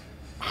 prostitutes.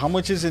 How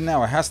much is it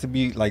now? It has to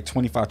be like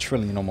 25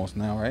 trillion almost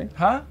now, right?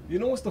 Huh? You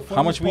know what's the funniest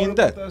How much we part in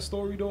about debt? that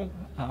story though?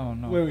 I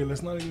don't know. Wait,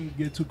 let's not even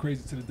get too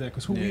crazy to the debt,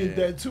 because who we in Yeah.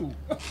 debt to?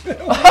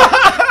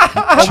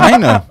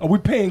 China. Are we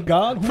paying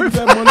God? Who did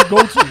that money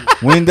go to?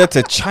 We're in debt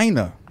to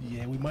China.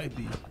 Yeah, we might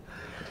be.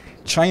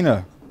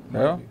 China, Might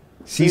bro. be.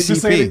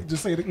 Just say CCP. it,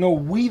 just say it. No,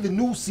 we the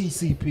new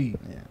CCP.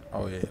 Yeah.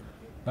 Oh yeah.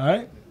 All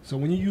right. So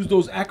when you use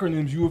those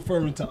acronyms, you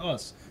referring to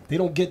us. They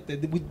don't get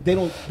that. They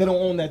don't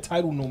own that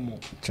title no more.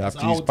 Chop It's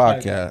Cheese our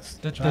title.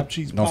 Podcast. The, Chop the,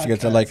 Cheese Don't forget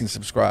to Podcast. like and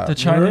subscribe. the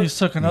Chinese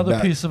took another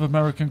Back. piece of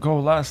American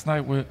gold last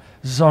night with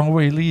Zhang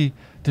Wei Li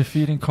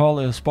defeating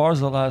Carla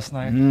Esparza last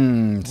night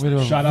with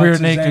a Shout out rear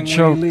to naked Zhang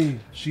choke. Wei Li.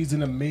 She's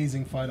an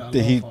amazing fighter. I Did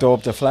love he her. throw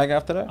up the flag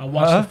after I that?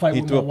 watched Huh? the fight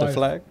He with threw my up the wife.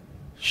 flag?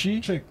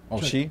 She? Chick. Oh,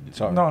 chick. she?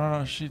 Sorry.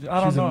 No. She.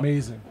 I don't She's know.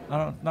 amazing.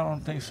 I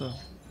don't think so.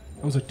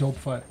 It was a dope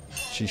fight.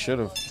 She should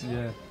have.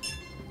 Yeah.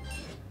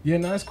 Yeah,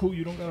 nah, it's cool.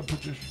 You don't gotta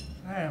put your.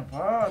 Damn, bro,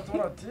 I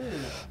thought I did.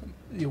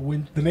 Yeah,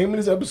 the name of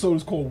this episode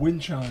is called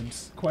Wind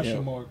Chimes? Yeah.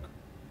 Mark.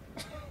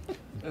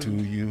 Do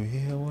you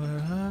hear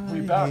what We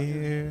I back.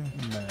 hear?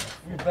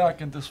 We're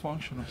back in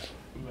dysfunctional.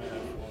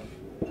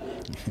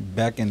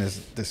 Back in as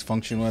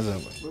dysfunctional as ever.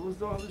 What was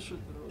the other shit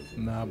that I was?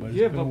 Nah, but it's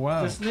Yeah, been but a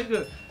while. this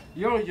nigga,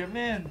 yo, your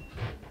man,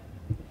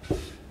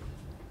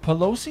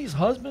 Pelosi's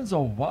husband's a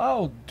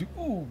wild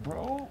dude,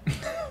 bro.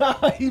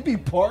 He be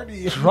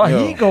partying.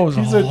 Yo, He goes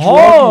he's a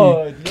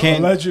hard. yo.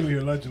 Can- Allegedly.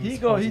 He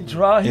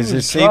supposedly. Is it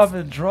was safe-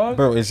 driving drunk.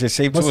 Bro, is it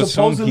safe But to assume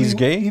supposedly, he's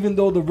gay? even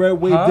though the red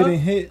wave Huh? didn't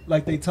hit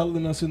like they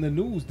telling us in the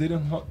news,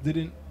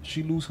 didn't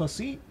she lose her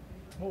seat?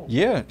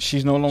 Yeah,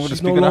 she's no longer the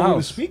She's no Speaker of the longer the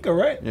House. speaker,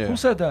 right? Yeah. Who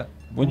said that?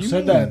 What Who do you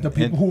said mean? that? The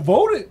people who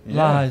voted. Yeah.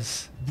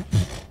 Lies.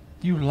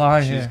 You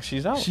lying.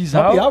 She's out. She's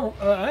I'll be out.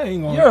 out. I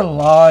ain't gonna. You're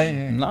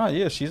lying. Nah,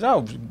 yeah, she's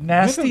out.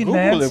 Nasty Google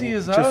Nancy it.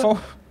 is Your out?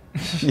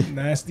 phone-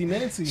 Nasty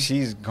Nancy.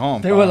 She's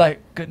gone. They were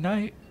like, good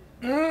night.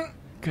 Good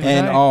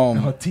and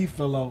night. Her teeth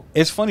fell out.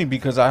 it's funny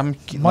because I'm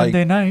Monday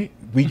like, night.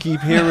 we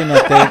keep hearing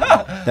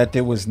that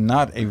there was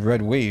not a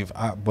red wave,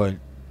 but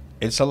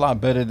it's a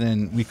lot better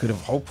than we could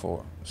have hoped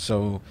for.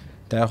 So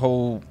that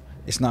whole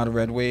it's not a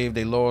red wave,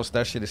 they lost,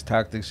 that shit is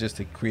tactics just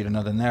to create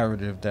another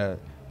narrative that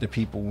the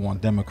people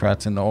want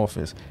Democrats in the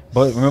office.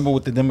 But remember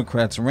what the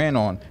Democrats ran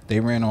on? They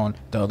ran on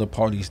the other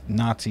party's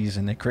Nazis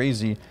and they're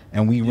crazy,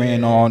 and we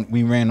ran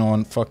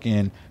on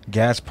fucking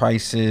gas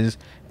prices,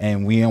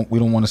 and we don't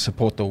want to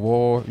support the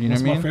war. You know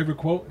That's what I my mean? favorite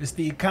quote. It's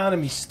the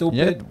economy, Yeah,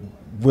 stupid.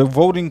 we're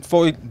voting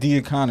for the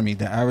economy.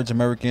 The average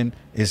American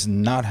is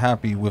not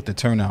happy with the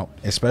turnout,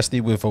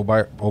 especially with Oh,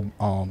 Biden.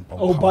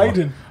 Oh,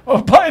 Biden.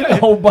 Oh,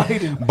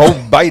 Biden. Bo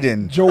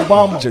Biden, Joe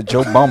Obama.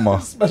 Joe Obama,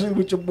 Especially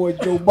with your boy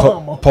Joe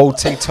Obama.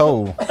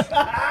 potato.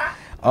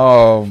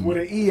 With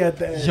an E at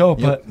the end. Yo,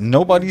 Yeah, but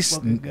nobody's,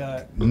 Fucking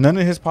God. none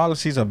of his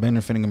policies are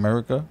benefiting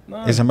America.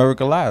 Nah. Is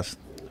America last?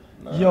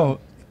 yo,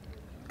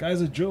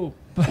 Guy's a joke.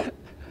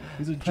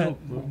 He's a but joke,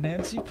 bro.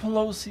 Nancy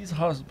Pelosi's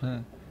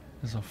husband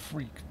is a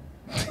freak.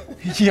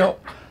 Yo,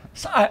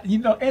 so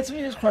answer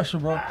me this question,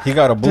 bro. He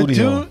got a The booty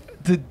though.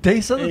 dude, they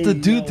said that Hey, the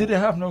dude yo. didn't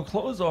have no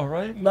clothes on,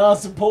 right? Nah,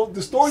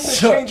 the story's been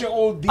So- changing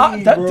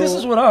OD, bro. This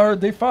is what I heard.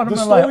 They found him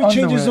the in like story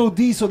changes underwear.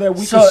 OD so that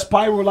we So- can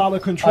spiral out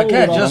of control.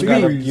 Again, with our just You gotta-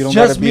 theories. you don't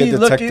just gotta be a me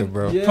detective, looking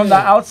bro. Yeah. from the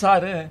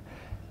outside in.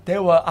 They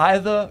were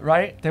either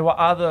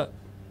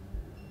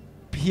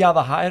he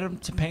either hired him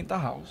to paint the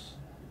house,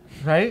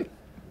 right?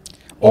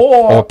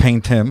 Or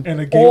paint him. And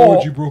a gay Or-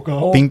 orgy broke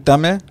out. or-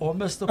 Píntame. Or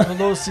Mr.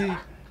 Pelosi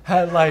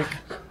had like,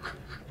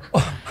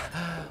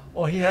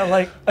 or he had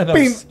like an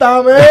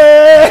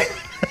Píntame.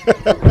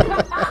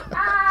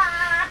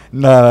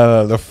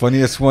 No. The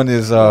funniest one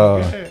is or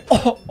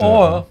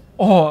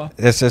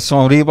it says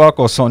son Reebok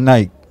or son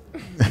Nike.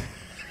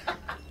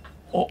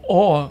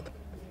 or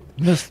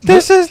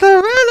This is the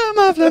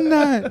rhythm of the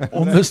night.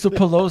 or Mr.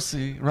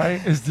 Pelosi,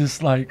 right? Is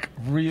this like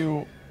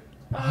real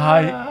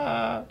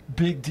high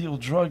big deal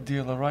drug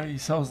dealer, right? He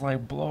sells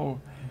like blow.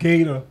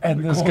 Gator.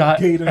 And We this call guy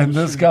him Gator in and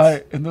the this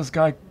streets.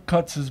 guy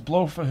cuts his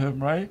blow for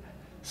him, right?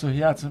 So he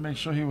had to make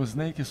sure he was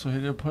naked so he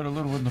didn't put a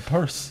little in the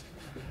purse.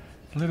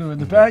 A little in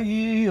the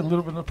baggie, a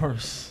little in the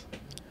purse.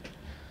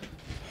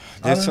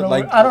 I don't know-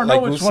 I don't know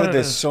like which we one said, it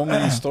there's is. so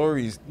many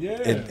stories. Yeah.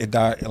 It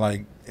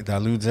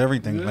dilutes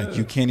everything. Like Yeah.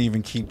 you can't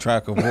even keep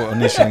track of what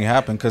initially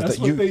happened because That's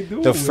what they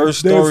do. the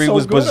first They're story so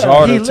was good at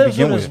bizarre He to lives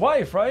begin with his with.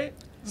 wife, right?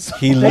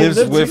 He They lives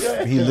live with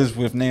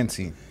together.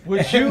 Nancy.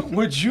 Would you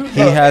He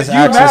has you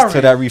access to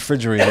married. that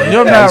refrigerator.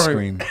 You're with ice married.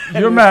 cream.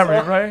 You're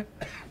married, right?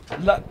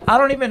 I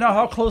don't even know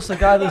how close the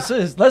guy this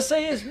is. Let's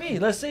say it's me.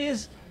 Let's say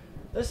it's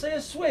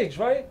Swigs,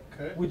 right?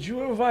 Okay. Would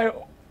you invite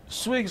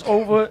Swigs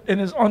over in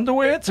his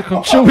underwear to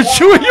come chill with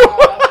you? And you?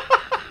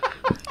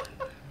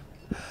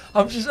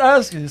 I'm just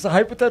asking. It's a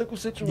hypothetical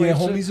situation. Yeah,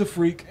 homie's a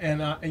freak,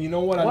 and you know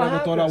what? I What never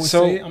thought I happened? would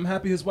So- say it. I'm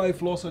happy his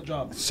wife lost her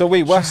job. So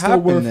wait, what She's still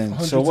worth happened then?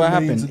 hundreds So of what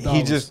millions happened? of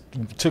He dollars.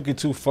 just took it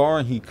too far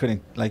and he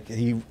couldn't like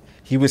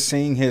he was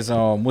saying his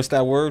what's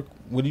that word?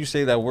 What do you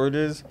say that word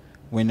is?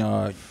 When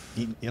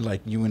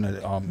like you in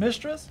a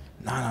Mistress?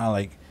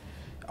 like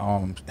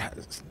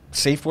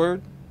safe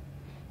word?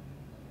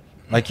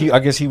 Like I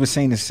guess he was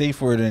saying the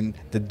safe word and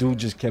the dude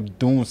just kept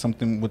doing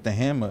something with the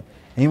hammer.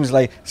 And he was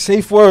like,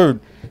 safe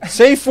word,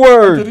 safe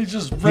word. Then he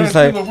just ran He's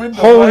through like, the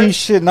window, holy right?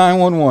 shit,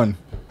 911.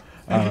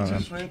 And he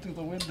just ran through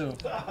the window.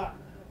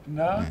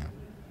 Nah.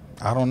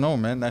 I don't know,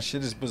 man. That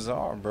shit is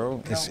bizarre,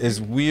 bro.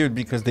 It's weird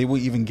because they will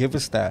even give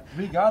us that.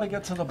 We gotta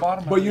get to the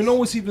bottom of But this. you know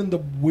what's even the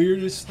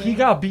weirdest thing? He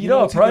got beat You know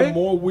up, what's even right?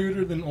 more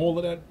weirder than all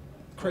of that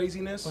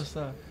craziness? What's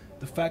that?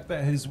 The fact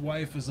that his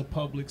wife is a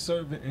public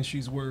servant and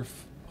she's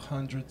worth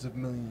hundreds of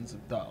millions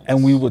of dollars.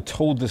 And we were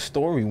told the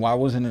story. Why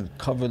wasn't it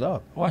covered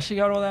up? Why she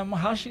got all that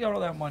money? How she got all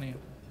that money?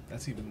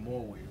 That's even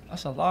more weird.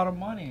 That's a lot of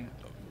money.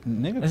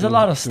 Nigga, There's a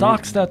lot of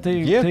stocks that they-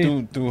 yeah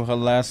they- through her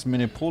last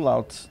minute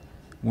pullouts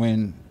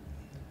when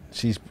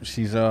she's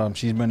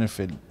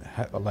benefited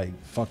like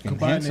fucking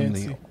Goodbye,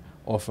 handsomely Nancy.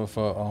 off of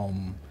her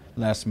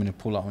last minute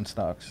pullout on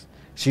stocks.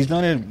 She's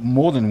done it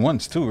more than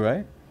once too,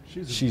 right?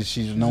 She's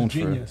known a for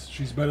genius.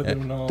 She's better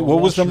than. what Wall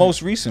was the Street.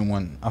 most recent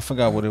one? I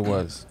forgot what it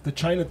was. The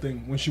China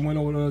thing when she went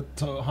over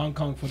to Hong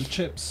Kong for the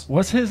chips.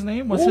 What's his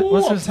name? What's Ooh,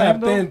 what's I'm his name?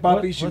 tapped Though? in,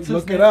 Bobby. What- Should what's his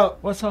look it name? up.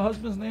 What's her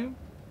husband's name?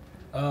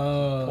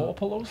 Paul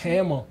Pelosi.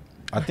 Hammer.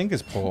 I think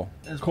it's Paul.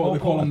 It's They call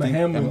Paul him the I think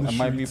Hammer. in the it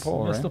might be streets.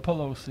 Paul, Mr. right?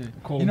 Pelosi.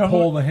 Call You him know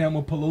Paul who? the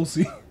Hammer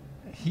Pelosi.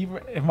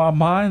 In my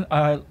mind,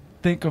 I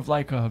think of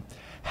like a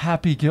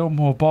Happy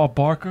Gilmore, Bob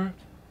Barker.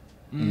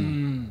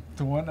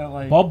 The one that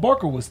like. Bob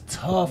Barker was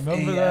tough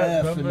Remember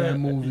AF that? in that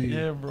movie.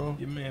 Yeah, bro.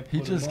 Your man He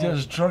put just him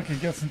gets up. drunk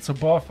and gets into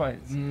bar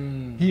fights.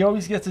 He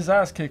always gets his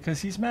ass kicked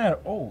because he's mad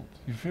old.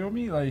 You feel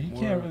me? Like he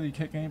can't Word. really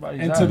kick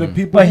anybody's And ass. to the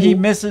people, But he who-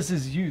 misses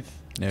his youth.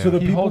 Yeah. to the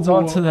He people holds who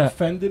on are to that.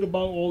 offended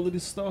about all of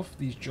this stuff,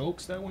 these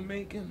jokes that we're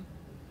making.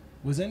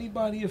 Was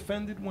anybody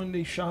offended when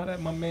they shot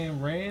at my man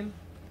Rand,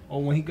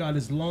 or when he got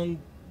his lung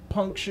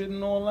punctured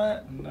and all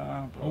that,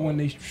 Nah, bro. or when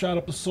they shot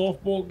up a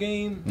softball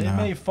game? They Nah.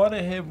 made fun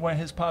of him when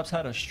his pops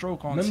had a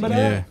stroke on Remember TV.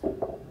 that? Yeah.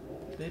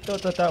 They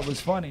thought that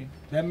was funny.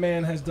 That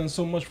man has done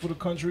so much for the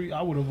country.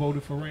 I would have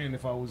voted for Rand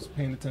if I was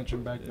paying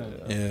attention back then.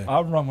 Yeah.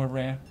 I'll run with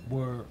Rand.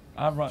 Word.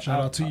 Shout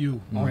out to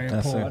you, Rand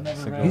that's Paul. it. I never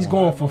That's a read good He's one.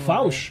 going for I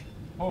never read. Fauci.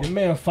 Your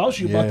man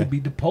Fauci about Yeah. to be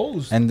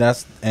deposed. And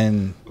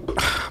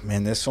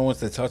man, there's so much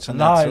to touch on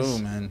Lies. that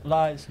too, man.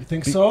 Lies. You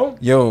think so?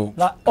 Yo,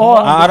 Oh,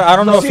 I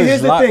don't know if See, it's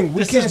here's the li- thing. We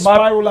This can't is my-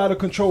 spiral out of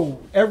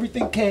control.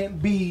 Everything can't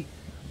be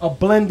a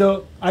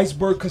blender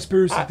iceberg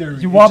conspiracy theory.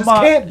 You It want just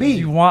my? can't be.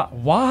 You want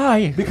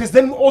why? Because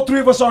then all three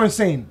of us are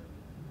insane.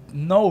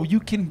 No, you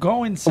can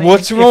go insane.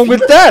 what's if wrong you-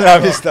 with that?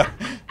 Obviously.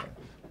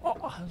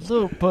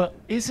 Look, but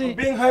is I'm it?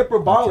 being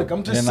hyperbolic.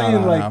 I'm just Yeah,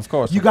 saying, nah, like, of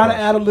course, you of got to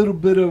course. add a little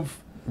bit of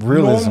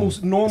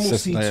Realism.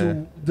 normalcy It's just,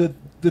 to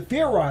the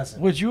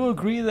theorizing. Would you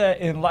agree that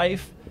in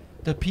life,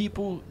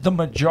 the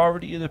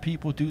majority of the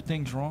people do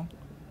things wrong?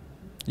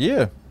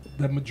 Yeah,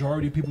 The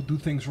majority of people do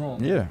things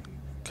wrong. yeah.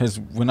 Because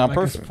we're not Like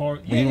as perfect. far-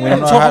 We yeah, don't yeah, know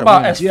Talk how to-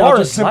 about we- as Yeah, far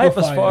I'll as just life, as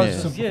simplify far it.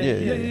 as Yeah.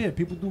 yeah, Yeah.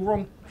 People do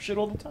wrong shit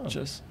all the time.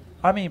 Just,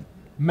 I mean,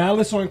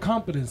 Malice or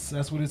incompetence.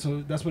 That's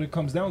what it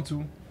comes down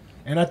to.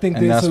 And I think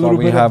and there's that's a why little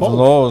we bit have of both.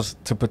 laws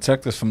to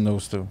protect us from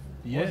those two,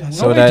 Yeah.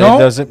 so we that don't.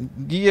 it doesn't.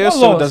 Yeah, what so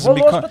it laws? doesn't What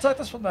laws become. protect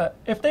us from that?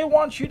 If they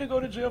want you to go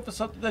to jail for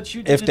something that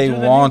you If didn't they do,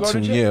 then you want go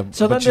to, jail. yeah,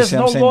 So but then you there's see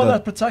no what I'm saying, law the-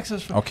 that protects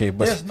us from. Okay,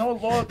 but- there's no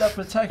law that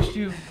protects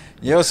you.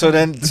 Yo, so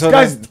then, This so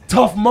guy's then,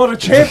 tough mother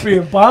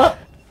champion, Bob.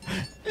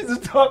 He's a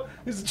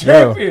yo,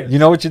 champion. you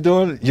know what you're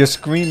doing? You're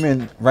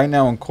screaming right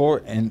now in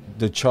court, and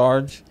the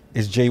charge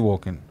is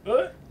jaywalking.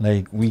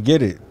 Like we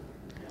get it,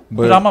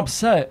 But I'm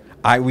upset,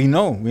 we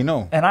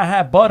know, and I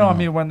had butt on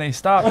me when they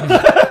stopped me.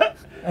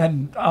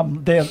 And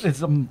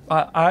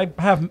I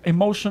have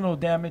emotional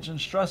damage and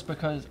stress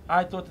because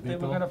I thought that they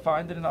were Nico? gonna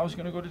find it and I was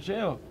gonna go to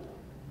jail.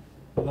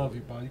 I love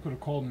you, Bob. You could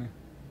have called me.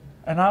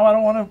 And now I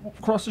don't want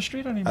to cross the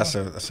street anymore.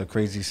 That's a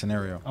crazy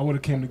scenario. I would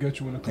have came to get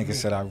you in the Nigga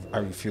said I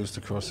refuse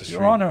to cross the street.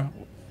 Your Honor,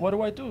 what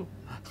do I do?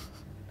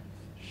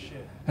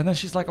 Shit. And then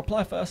she's like,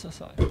 apply for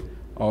SSI.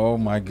 Oh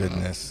my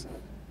goodness!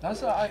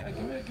 That's I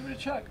give me a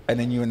check. And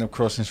then you end up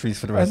crossing streets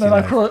for the And rest then of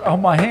I your life. cross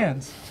on my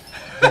hands.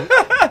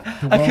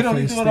 I can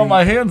only do it on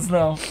my hands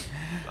now.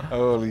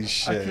 Holy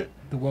shit!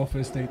 The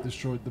welfare state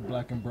destroyed the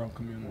black and brown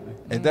community.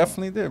 It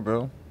definitely did,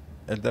 bro.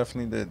 It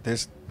definitely did.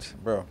 This,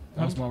 bro.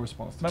 That was my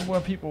response. To Remember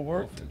when people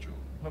worked? welfare, Joe.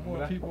 Remember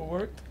when people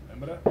worked?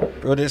 Remember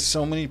that? Bro, there's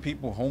so many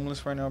people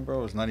homeless right now,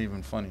 bro. It's not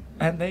even funny.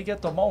 And they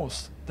get the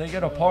most. They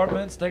get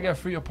apartments. They get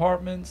free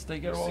apartments. They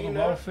get all the Seen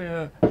that?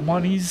 welfare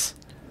monies.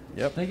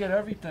 Yep. They get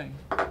everything.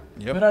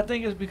 Yep. But I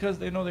think it's because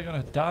they know they're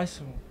gonna die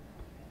soon.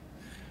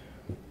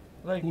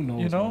 Like Who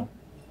knows, you know, man?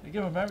 they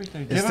give them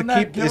everything. It's give to them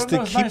that, keep. give It's to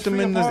those keep nice them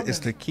free in. It's apartments.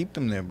 to keep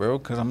them there, bro.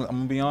 Because I'm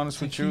gonna be honest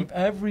To with you. keep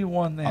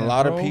everyone there. A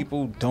lot bro. of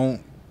people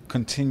don't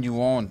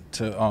continue on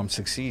to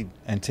succeed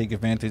and take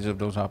advantage of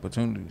those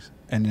opportunities,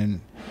 and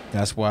then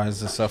that's why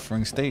it's a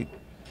suffering state.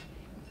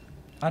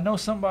 I know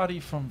somebody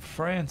from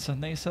France,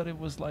 and they said it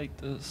was like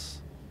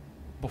this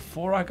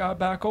before I got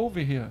back over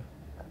here.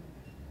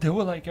 They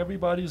were like,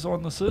 everybody's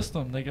on the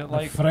system. They get The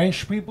like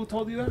French people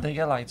told you that? they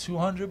get like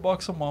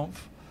 $200 a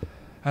month,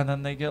 and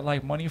then they get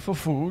like money for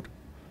food,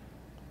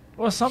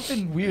 or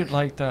something weird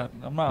like that.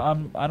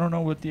 I don't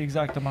know what the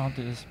exact amount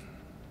is.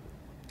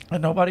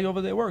 And nobody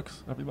over there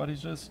works.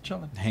 Everybody's just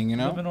chilling, Hanging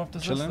out, living off the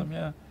chilling. system.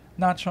 Yeah,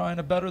 not trying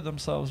to better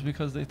themselves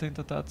because they think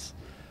that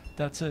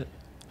that's it.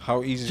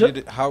 How easy?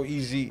 Ju- How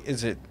easy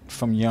is it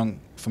from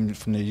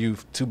the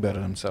youth to better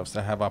themselves,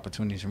 to have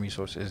opportunities and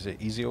resources? Is it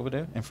easy over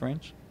there in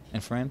France? In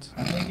France?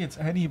 I think it's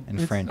I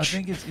French.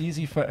 think it's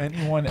easy for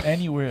anyone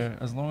anywhere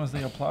as long as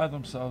they apply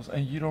themselves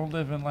and you don't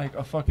live in like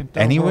a fucking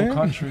third Anywhere? world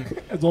country.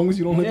 As long as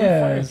you don't live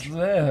yeah, in France.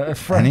 yeah,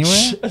 French.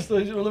 Anywhere? As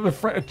long as you don't live in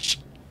French.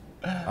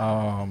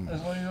 Um,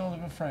 As long as you don't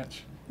live in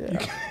French.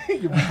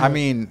 I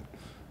mean,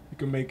 You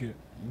can make it.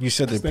 you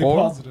said they're Stay poor.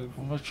 positive.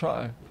 I'm gonna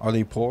try. Are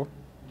they poor?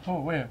 Oh,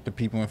 where? The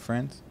people in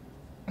France?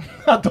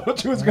 I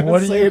thought you was going What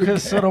to do say you it again.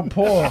 consider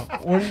poor?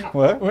 What do you?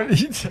 What? What do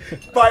you?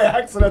 By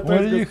accident. I thought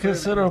What you do you was gonna say it.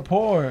 consider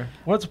poor?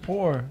 What's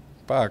poor?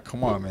 Bah,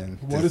 come on, man.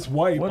 What is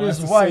white? What But is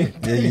that's the white?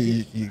 same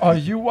Yeah, thing. Are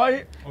you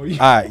white? Oh, you,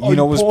 Alright, oh, you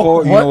know what's poor?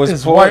 poor? You What know what's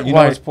is poor? white You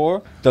know what's white?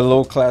 poor? The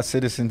low class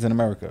citizens in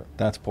America.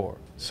 That's poor.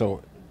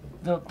 So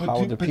But How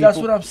the that's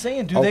people- what I'm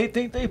saying. Do Oh. they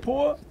think they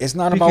poor? it's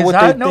not Because about what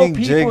I they know think,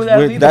 people Jigs. that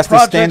leave the That's the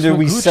projects standard with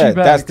we Gucci set.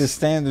 That's the bags.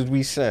 standard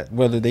we set,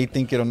 whether they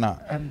think it or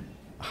not. And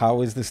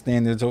How is the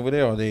standards over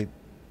there? Are they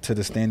to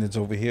the standards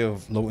over here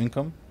of low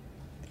income?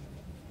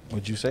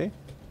 Would you say?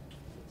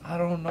 I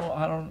don't know.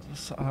 I don't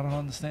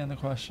understand the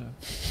question.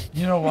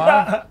 You know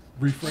why?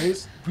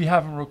 Rephrase. We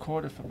haven't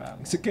recorded for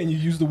Madeline. So can you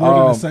use the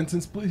word in a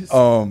sentence, please?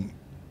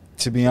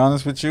 To be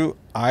honest with you,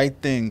 I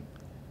think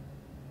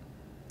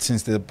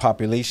since the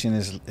population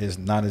is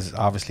not as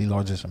obviously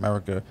large as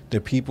America, the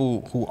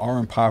people who are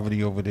in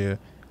poverty over there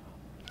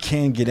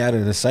can get out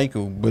of the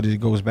cycle. But it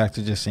goes back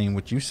to just saying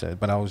what you said.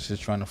 But I was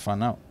just trying to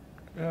find out.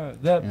 Yeah,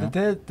 You know?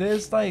 but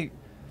there's like,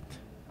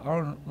 I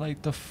don't like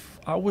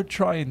I would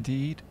try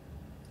Indeed,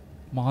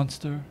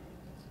 Monster.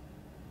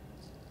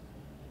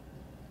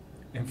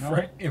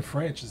 In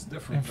French, it's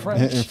different. In bro.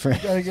 French, In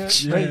French. You gotta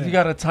get, Yeah. you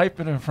gotta type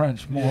it in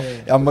French more.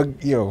 Yeah. I'm a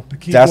yo.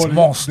 The That's keyboard,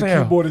 Monster.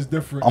 the keyboard is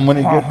different. I'm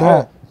gonna get Uh-huh.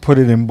 that. Put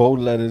it in bold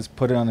letters.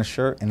 Put it on a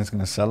shirt, and it's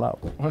gonna sell out.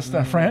 What's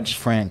that French?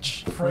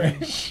 French.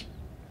 French.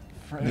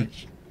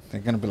 French. They're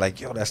gonna be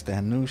like, yo, that's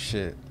that new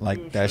shit. Like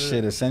New that shit.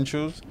 shit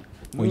essentials,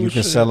 where New you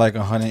can shit. sell like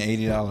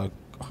 $180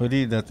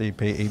 hoodie that they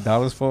pay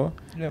 $8 for,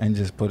 Yep. and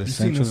just put You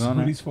seen essentials the on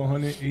it. hoodies for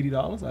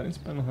 $180? I didn't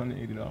spend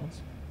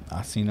 $180.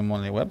 I seen them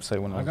on their website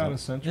when I I was got like,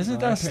 essentials. Isn't I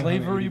that ain't paying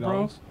slavery,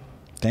 bro? $180.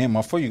 damn,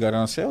 I thought you got it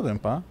on sale then,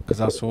 pa.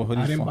 Because I saw hoodies.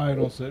 I didn't for buy it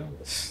on sale.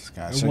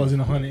 God, It so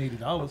wasn't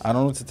 $180. I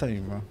don't know what to tell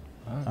you, bro.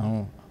 I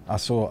don't. I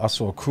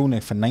saw a crew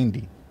neck for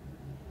 90.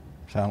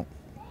 So I don't,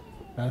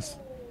 That's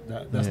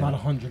Yeah. not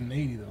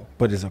 180 though.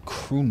 but it's a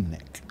crew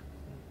neck.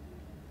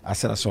 I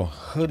said I saw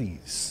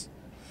hoodies.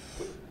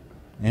 You know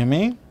what I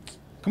mean?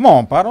 Come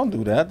on, pa, don't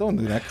do that. Don't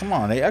do that. Come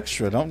on, they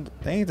extra.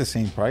 They ain't the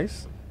same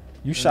price.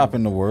 You shop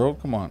in the world.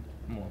 Come on.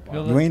 Come on,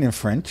 Yo, pa. You ain't in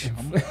French.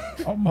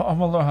 I'm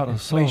gonna learn how to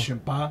sew. Inflation,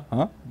 pa.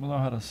 I'm gonna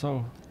learn how to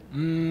sew.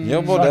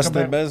 Yo, bro, So I that's can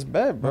the make- best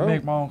bet, I'm bro.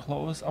 make my own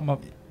clothes. I'm gonna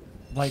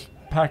like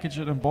package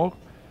it in bulk,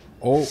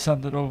 Oh,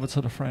 send it over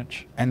to the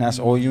French. and that's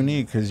all you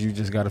need, because you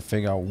just got to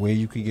figure out where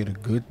you could get a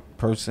good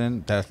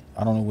person that,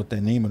 I don't know what the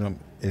name of them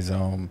is,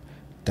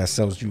 that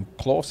sells you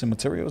cloths and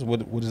materials.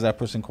 What is that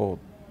person called?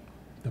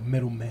 The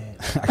middleman.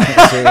 I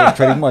can't say it,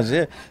 pretty much,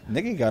 yeah.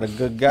 Nigga got a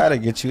good guy to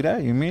get you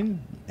that, you mean?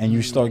 And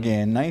you start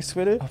getting nice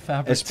with it. A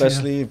fabric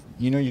Especially if,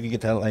 you know, you can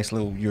get that nice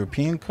little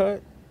European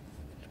cut.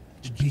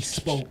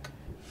 Bespoke.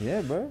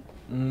 Yeah, bro.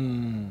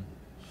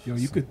 Yo,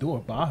 you could do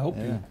it, but I'll help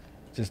Yeah. you.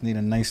 Just need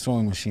a nice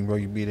sewing machine, bro.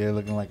 You be there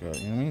looking like a,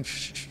 you know what I mean?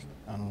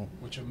 I don't know.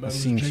 With your metal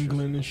seamstress.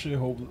 jingling and shit.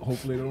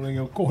 Hopefully they don't end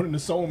up caught in the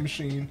sewing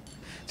machine.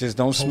 Just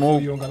don't Hopefully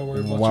smoke you don't gotta worry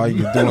about while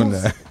your you're doing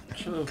metals.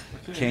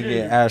 that. Can't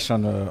get ash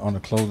on the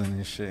clothing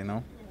and shit, you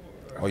know?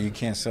 Or you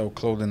can't sell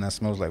clothing that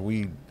smells like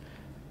weed.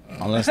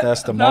 Unless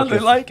that's the No, market. they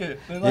like it.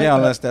 They like Yeah, that.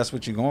 unless that's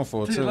what you're going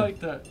for, They too. like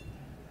that.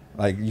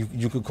 Like,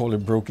 you could call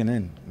it broken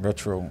in,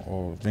 retro,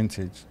 or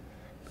vintage.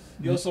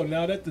 Yo, so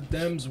now that the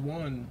Dems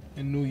won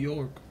in New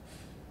York,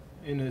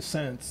 in a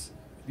sense,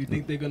 you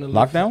think they're gonna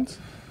Lockdowns?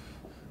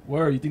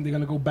 Word, you think they're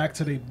gonna go back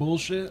to their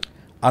bullshit?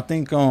 I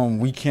think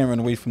we can't run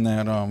away from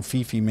that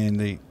Fifi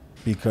mandate,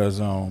 because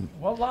Well,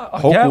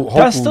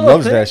 Hoku still a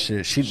loves thing. that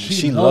shit.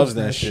 She loves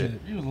that shit.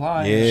 You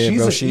lying? Yeah, She's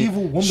bro. an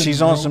evil woman,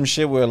 She's on bro. some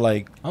shit where,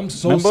 like, I'm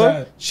so remember?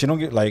 sad. She don't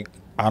get, like,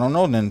 I don't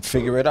know, then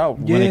figure it out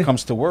when Yeah. it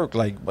comes to work.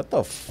 Like, what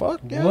the fuck?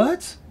 Yeah?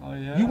 What? Oh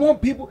yeah. You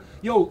want people?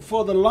 Yo,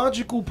 for the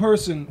logical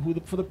person,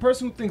 for the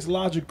person who thinks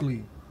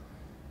logically,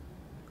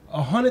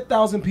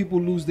 100,000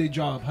 people lose their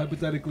job,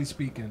 hypothetically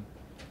speaking.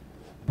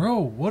 Bro,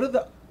 what are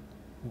the?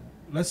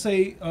 Let's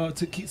say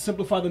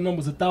simplify the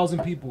numbers,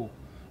 1,000 people.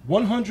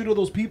 100 of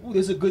those people,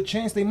 there's a good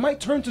chance they might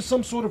turn to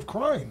some sort of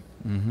crime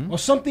or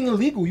something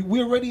illegal.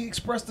 We already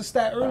expressed the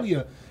stat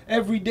earlier.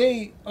 Every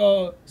day,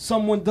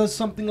 someone does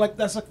something like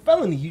that's a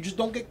felony. You just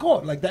don't get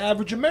caught, like the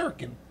average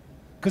American,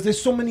 because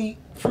there's so many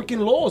freaking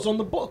laws on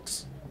the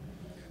books.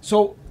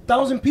 So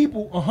 1,000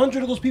 people,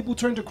 100 of those people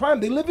turn to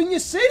crime. They live in your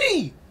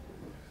city.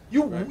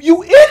 You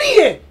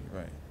idiot!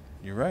 Right.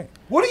 You're right.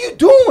 What are you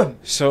doing?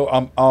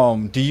 So,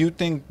 do you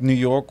think New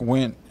York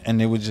went and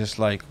they were just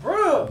like,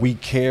 Bruh. we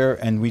care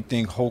and we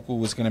think Hoku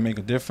was gonna make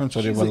a difference,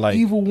 or She's they were an like,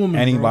 evil woman,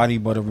 bro. anybody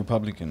but a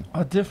Republican?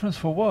 A difference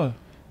for what?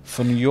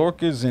 For New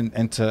Yorkers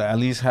and to at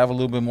least have a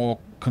little bit more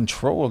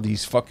control of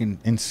these fucking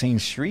insane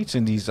streets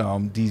and these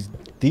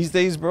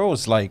days, bro.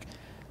 It's like,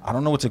 I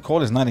don't know what to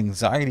call it. It's not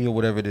anxiety or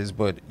whatever it is,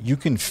 but you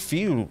can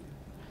feel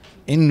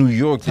in New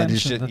York that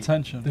it's Tension. just, The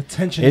tension. The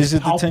tension is is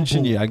it the tension?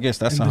 palpable Yeah, I guess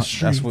that's in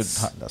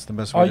the that's the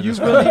best way Are to you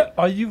describe it.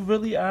 Are you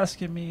really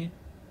asking me?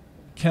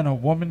 Can a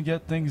woman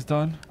get things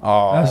done?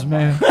 Oh, As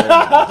man.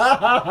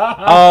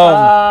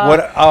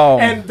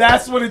 And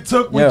that's what it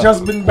took with Yeah.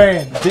 Just Been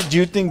Banned. Did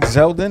you think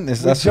Zeldin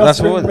is that's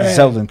just what been banned.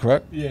 Zeldin,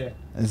 correct? Yeah.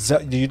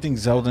 Do you think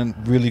Zeldin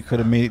really could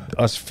have made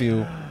us feel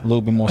a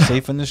little bit more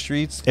safe in the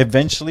streets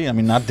eventually? I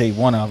mean, not day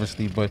one,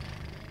 obviously, but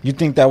you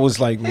think that was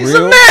like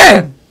real?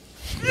 Man!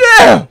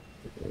 Yeah!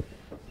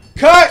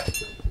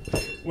 Cut.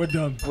 We're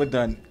done. We're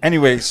done.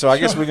 Anyway, so I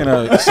guess we're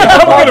gonna.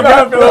 I'm gonna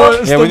wrap it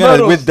up. Yeah,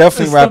 we're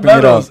definitely wrapping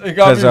it up It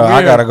got me because I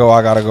weird. gotta go.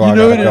 I gotta go. You I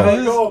know what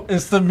gotta go. it is?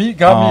 It's the meat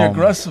got me Um,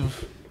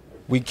 aggressive.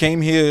 We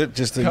came here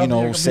just to Come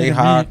here, come say here,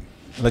 hi, meat.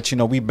 let you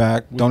know we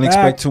back. We Don't back.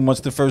 expect too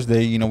much the first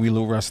day. You know we a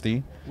little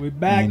rusty. We're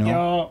back, You know.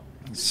 y'all.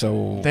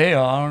 So They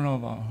are. I don't know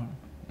about her.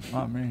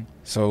 Not me.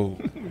 so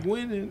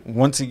Winning.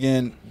 once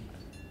again,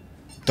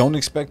 Don't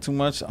expect too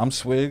much. I'm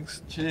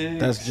Swigs.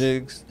 That's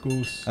Jigs.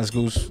 Goose. That's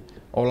Goose.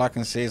 All I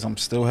can say is I'm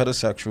still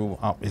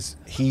heterosexual. It's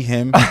he,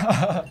 him.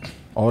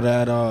 All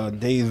that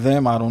they,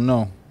 them, I don't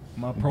know.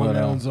 My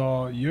pronouns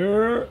are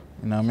you're, You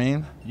know what I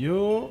mean?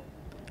 you.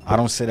 I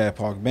don't sit at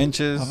park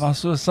benches. I'm not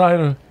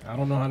suicidal. I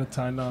don't know how to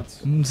tie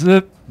knots.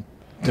 Zip.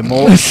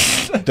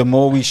 The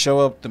more we show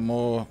up, the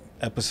more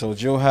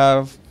episodes you'll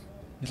have.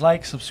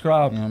 Like,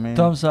 subscribe, You know what I mean?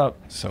 thumbs up.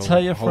 So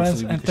Tell your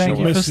friends, hopefully we and can thank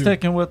show you up. for Miss you.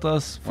 sticking with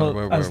us for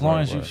Word, as long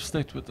word, as word. you've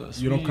sticked with us.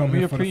 You don't come we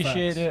here for the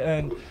appreciate facts. it,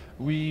 and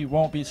we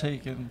won't be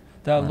taking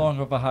that Word. long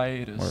of a Word.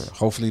 hiatus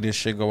Hopefully this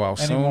shit go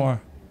out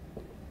anymore.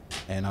 soon,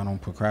 and I don't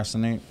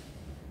procrastinate.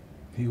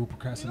 He who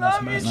procrastinates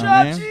Love you, master.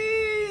 man.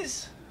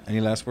 Chachies. Any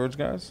last words,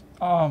 guys?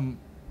 I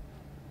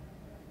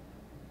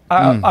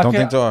Don't can't-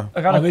 think so.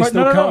 I got Are a they quick.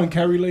 still No, no, counting no.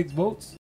 Carrie Lake's votes?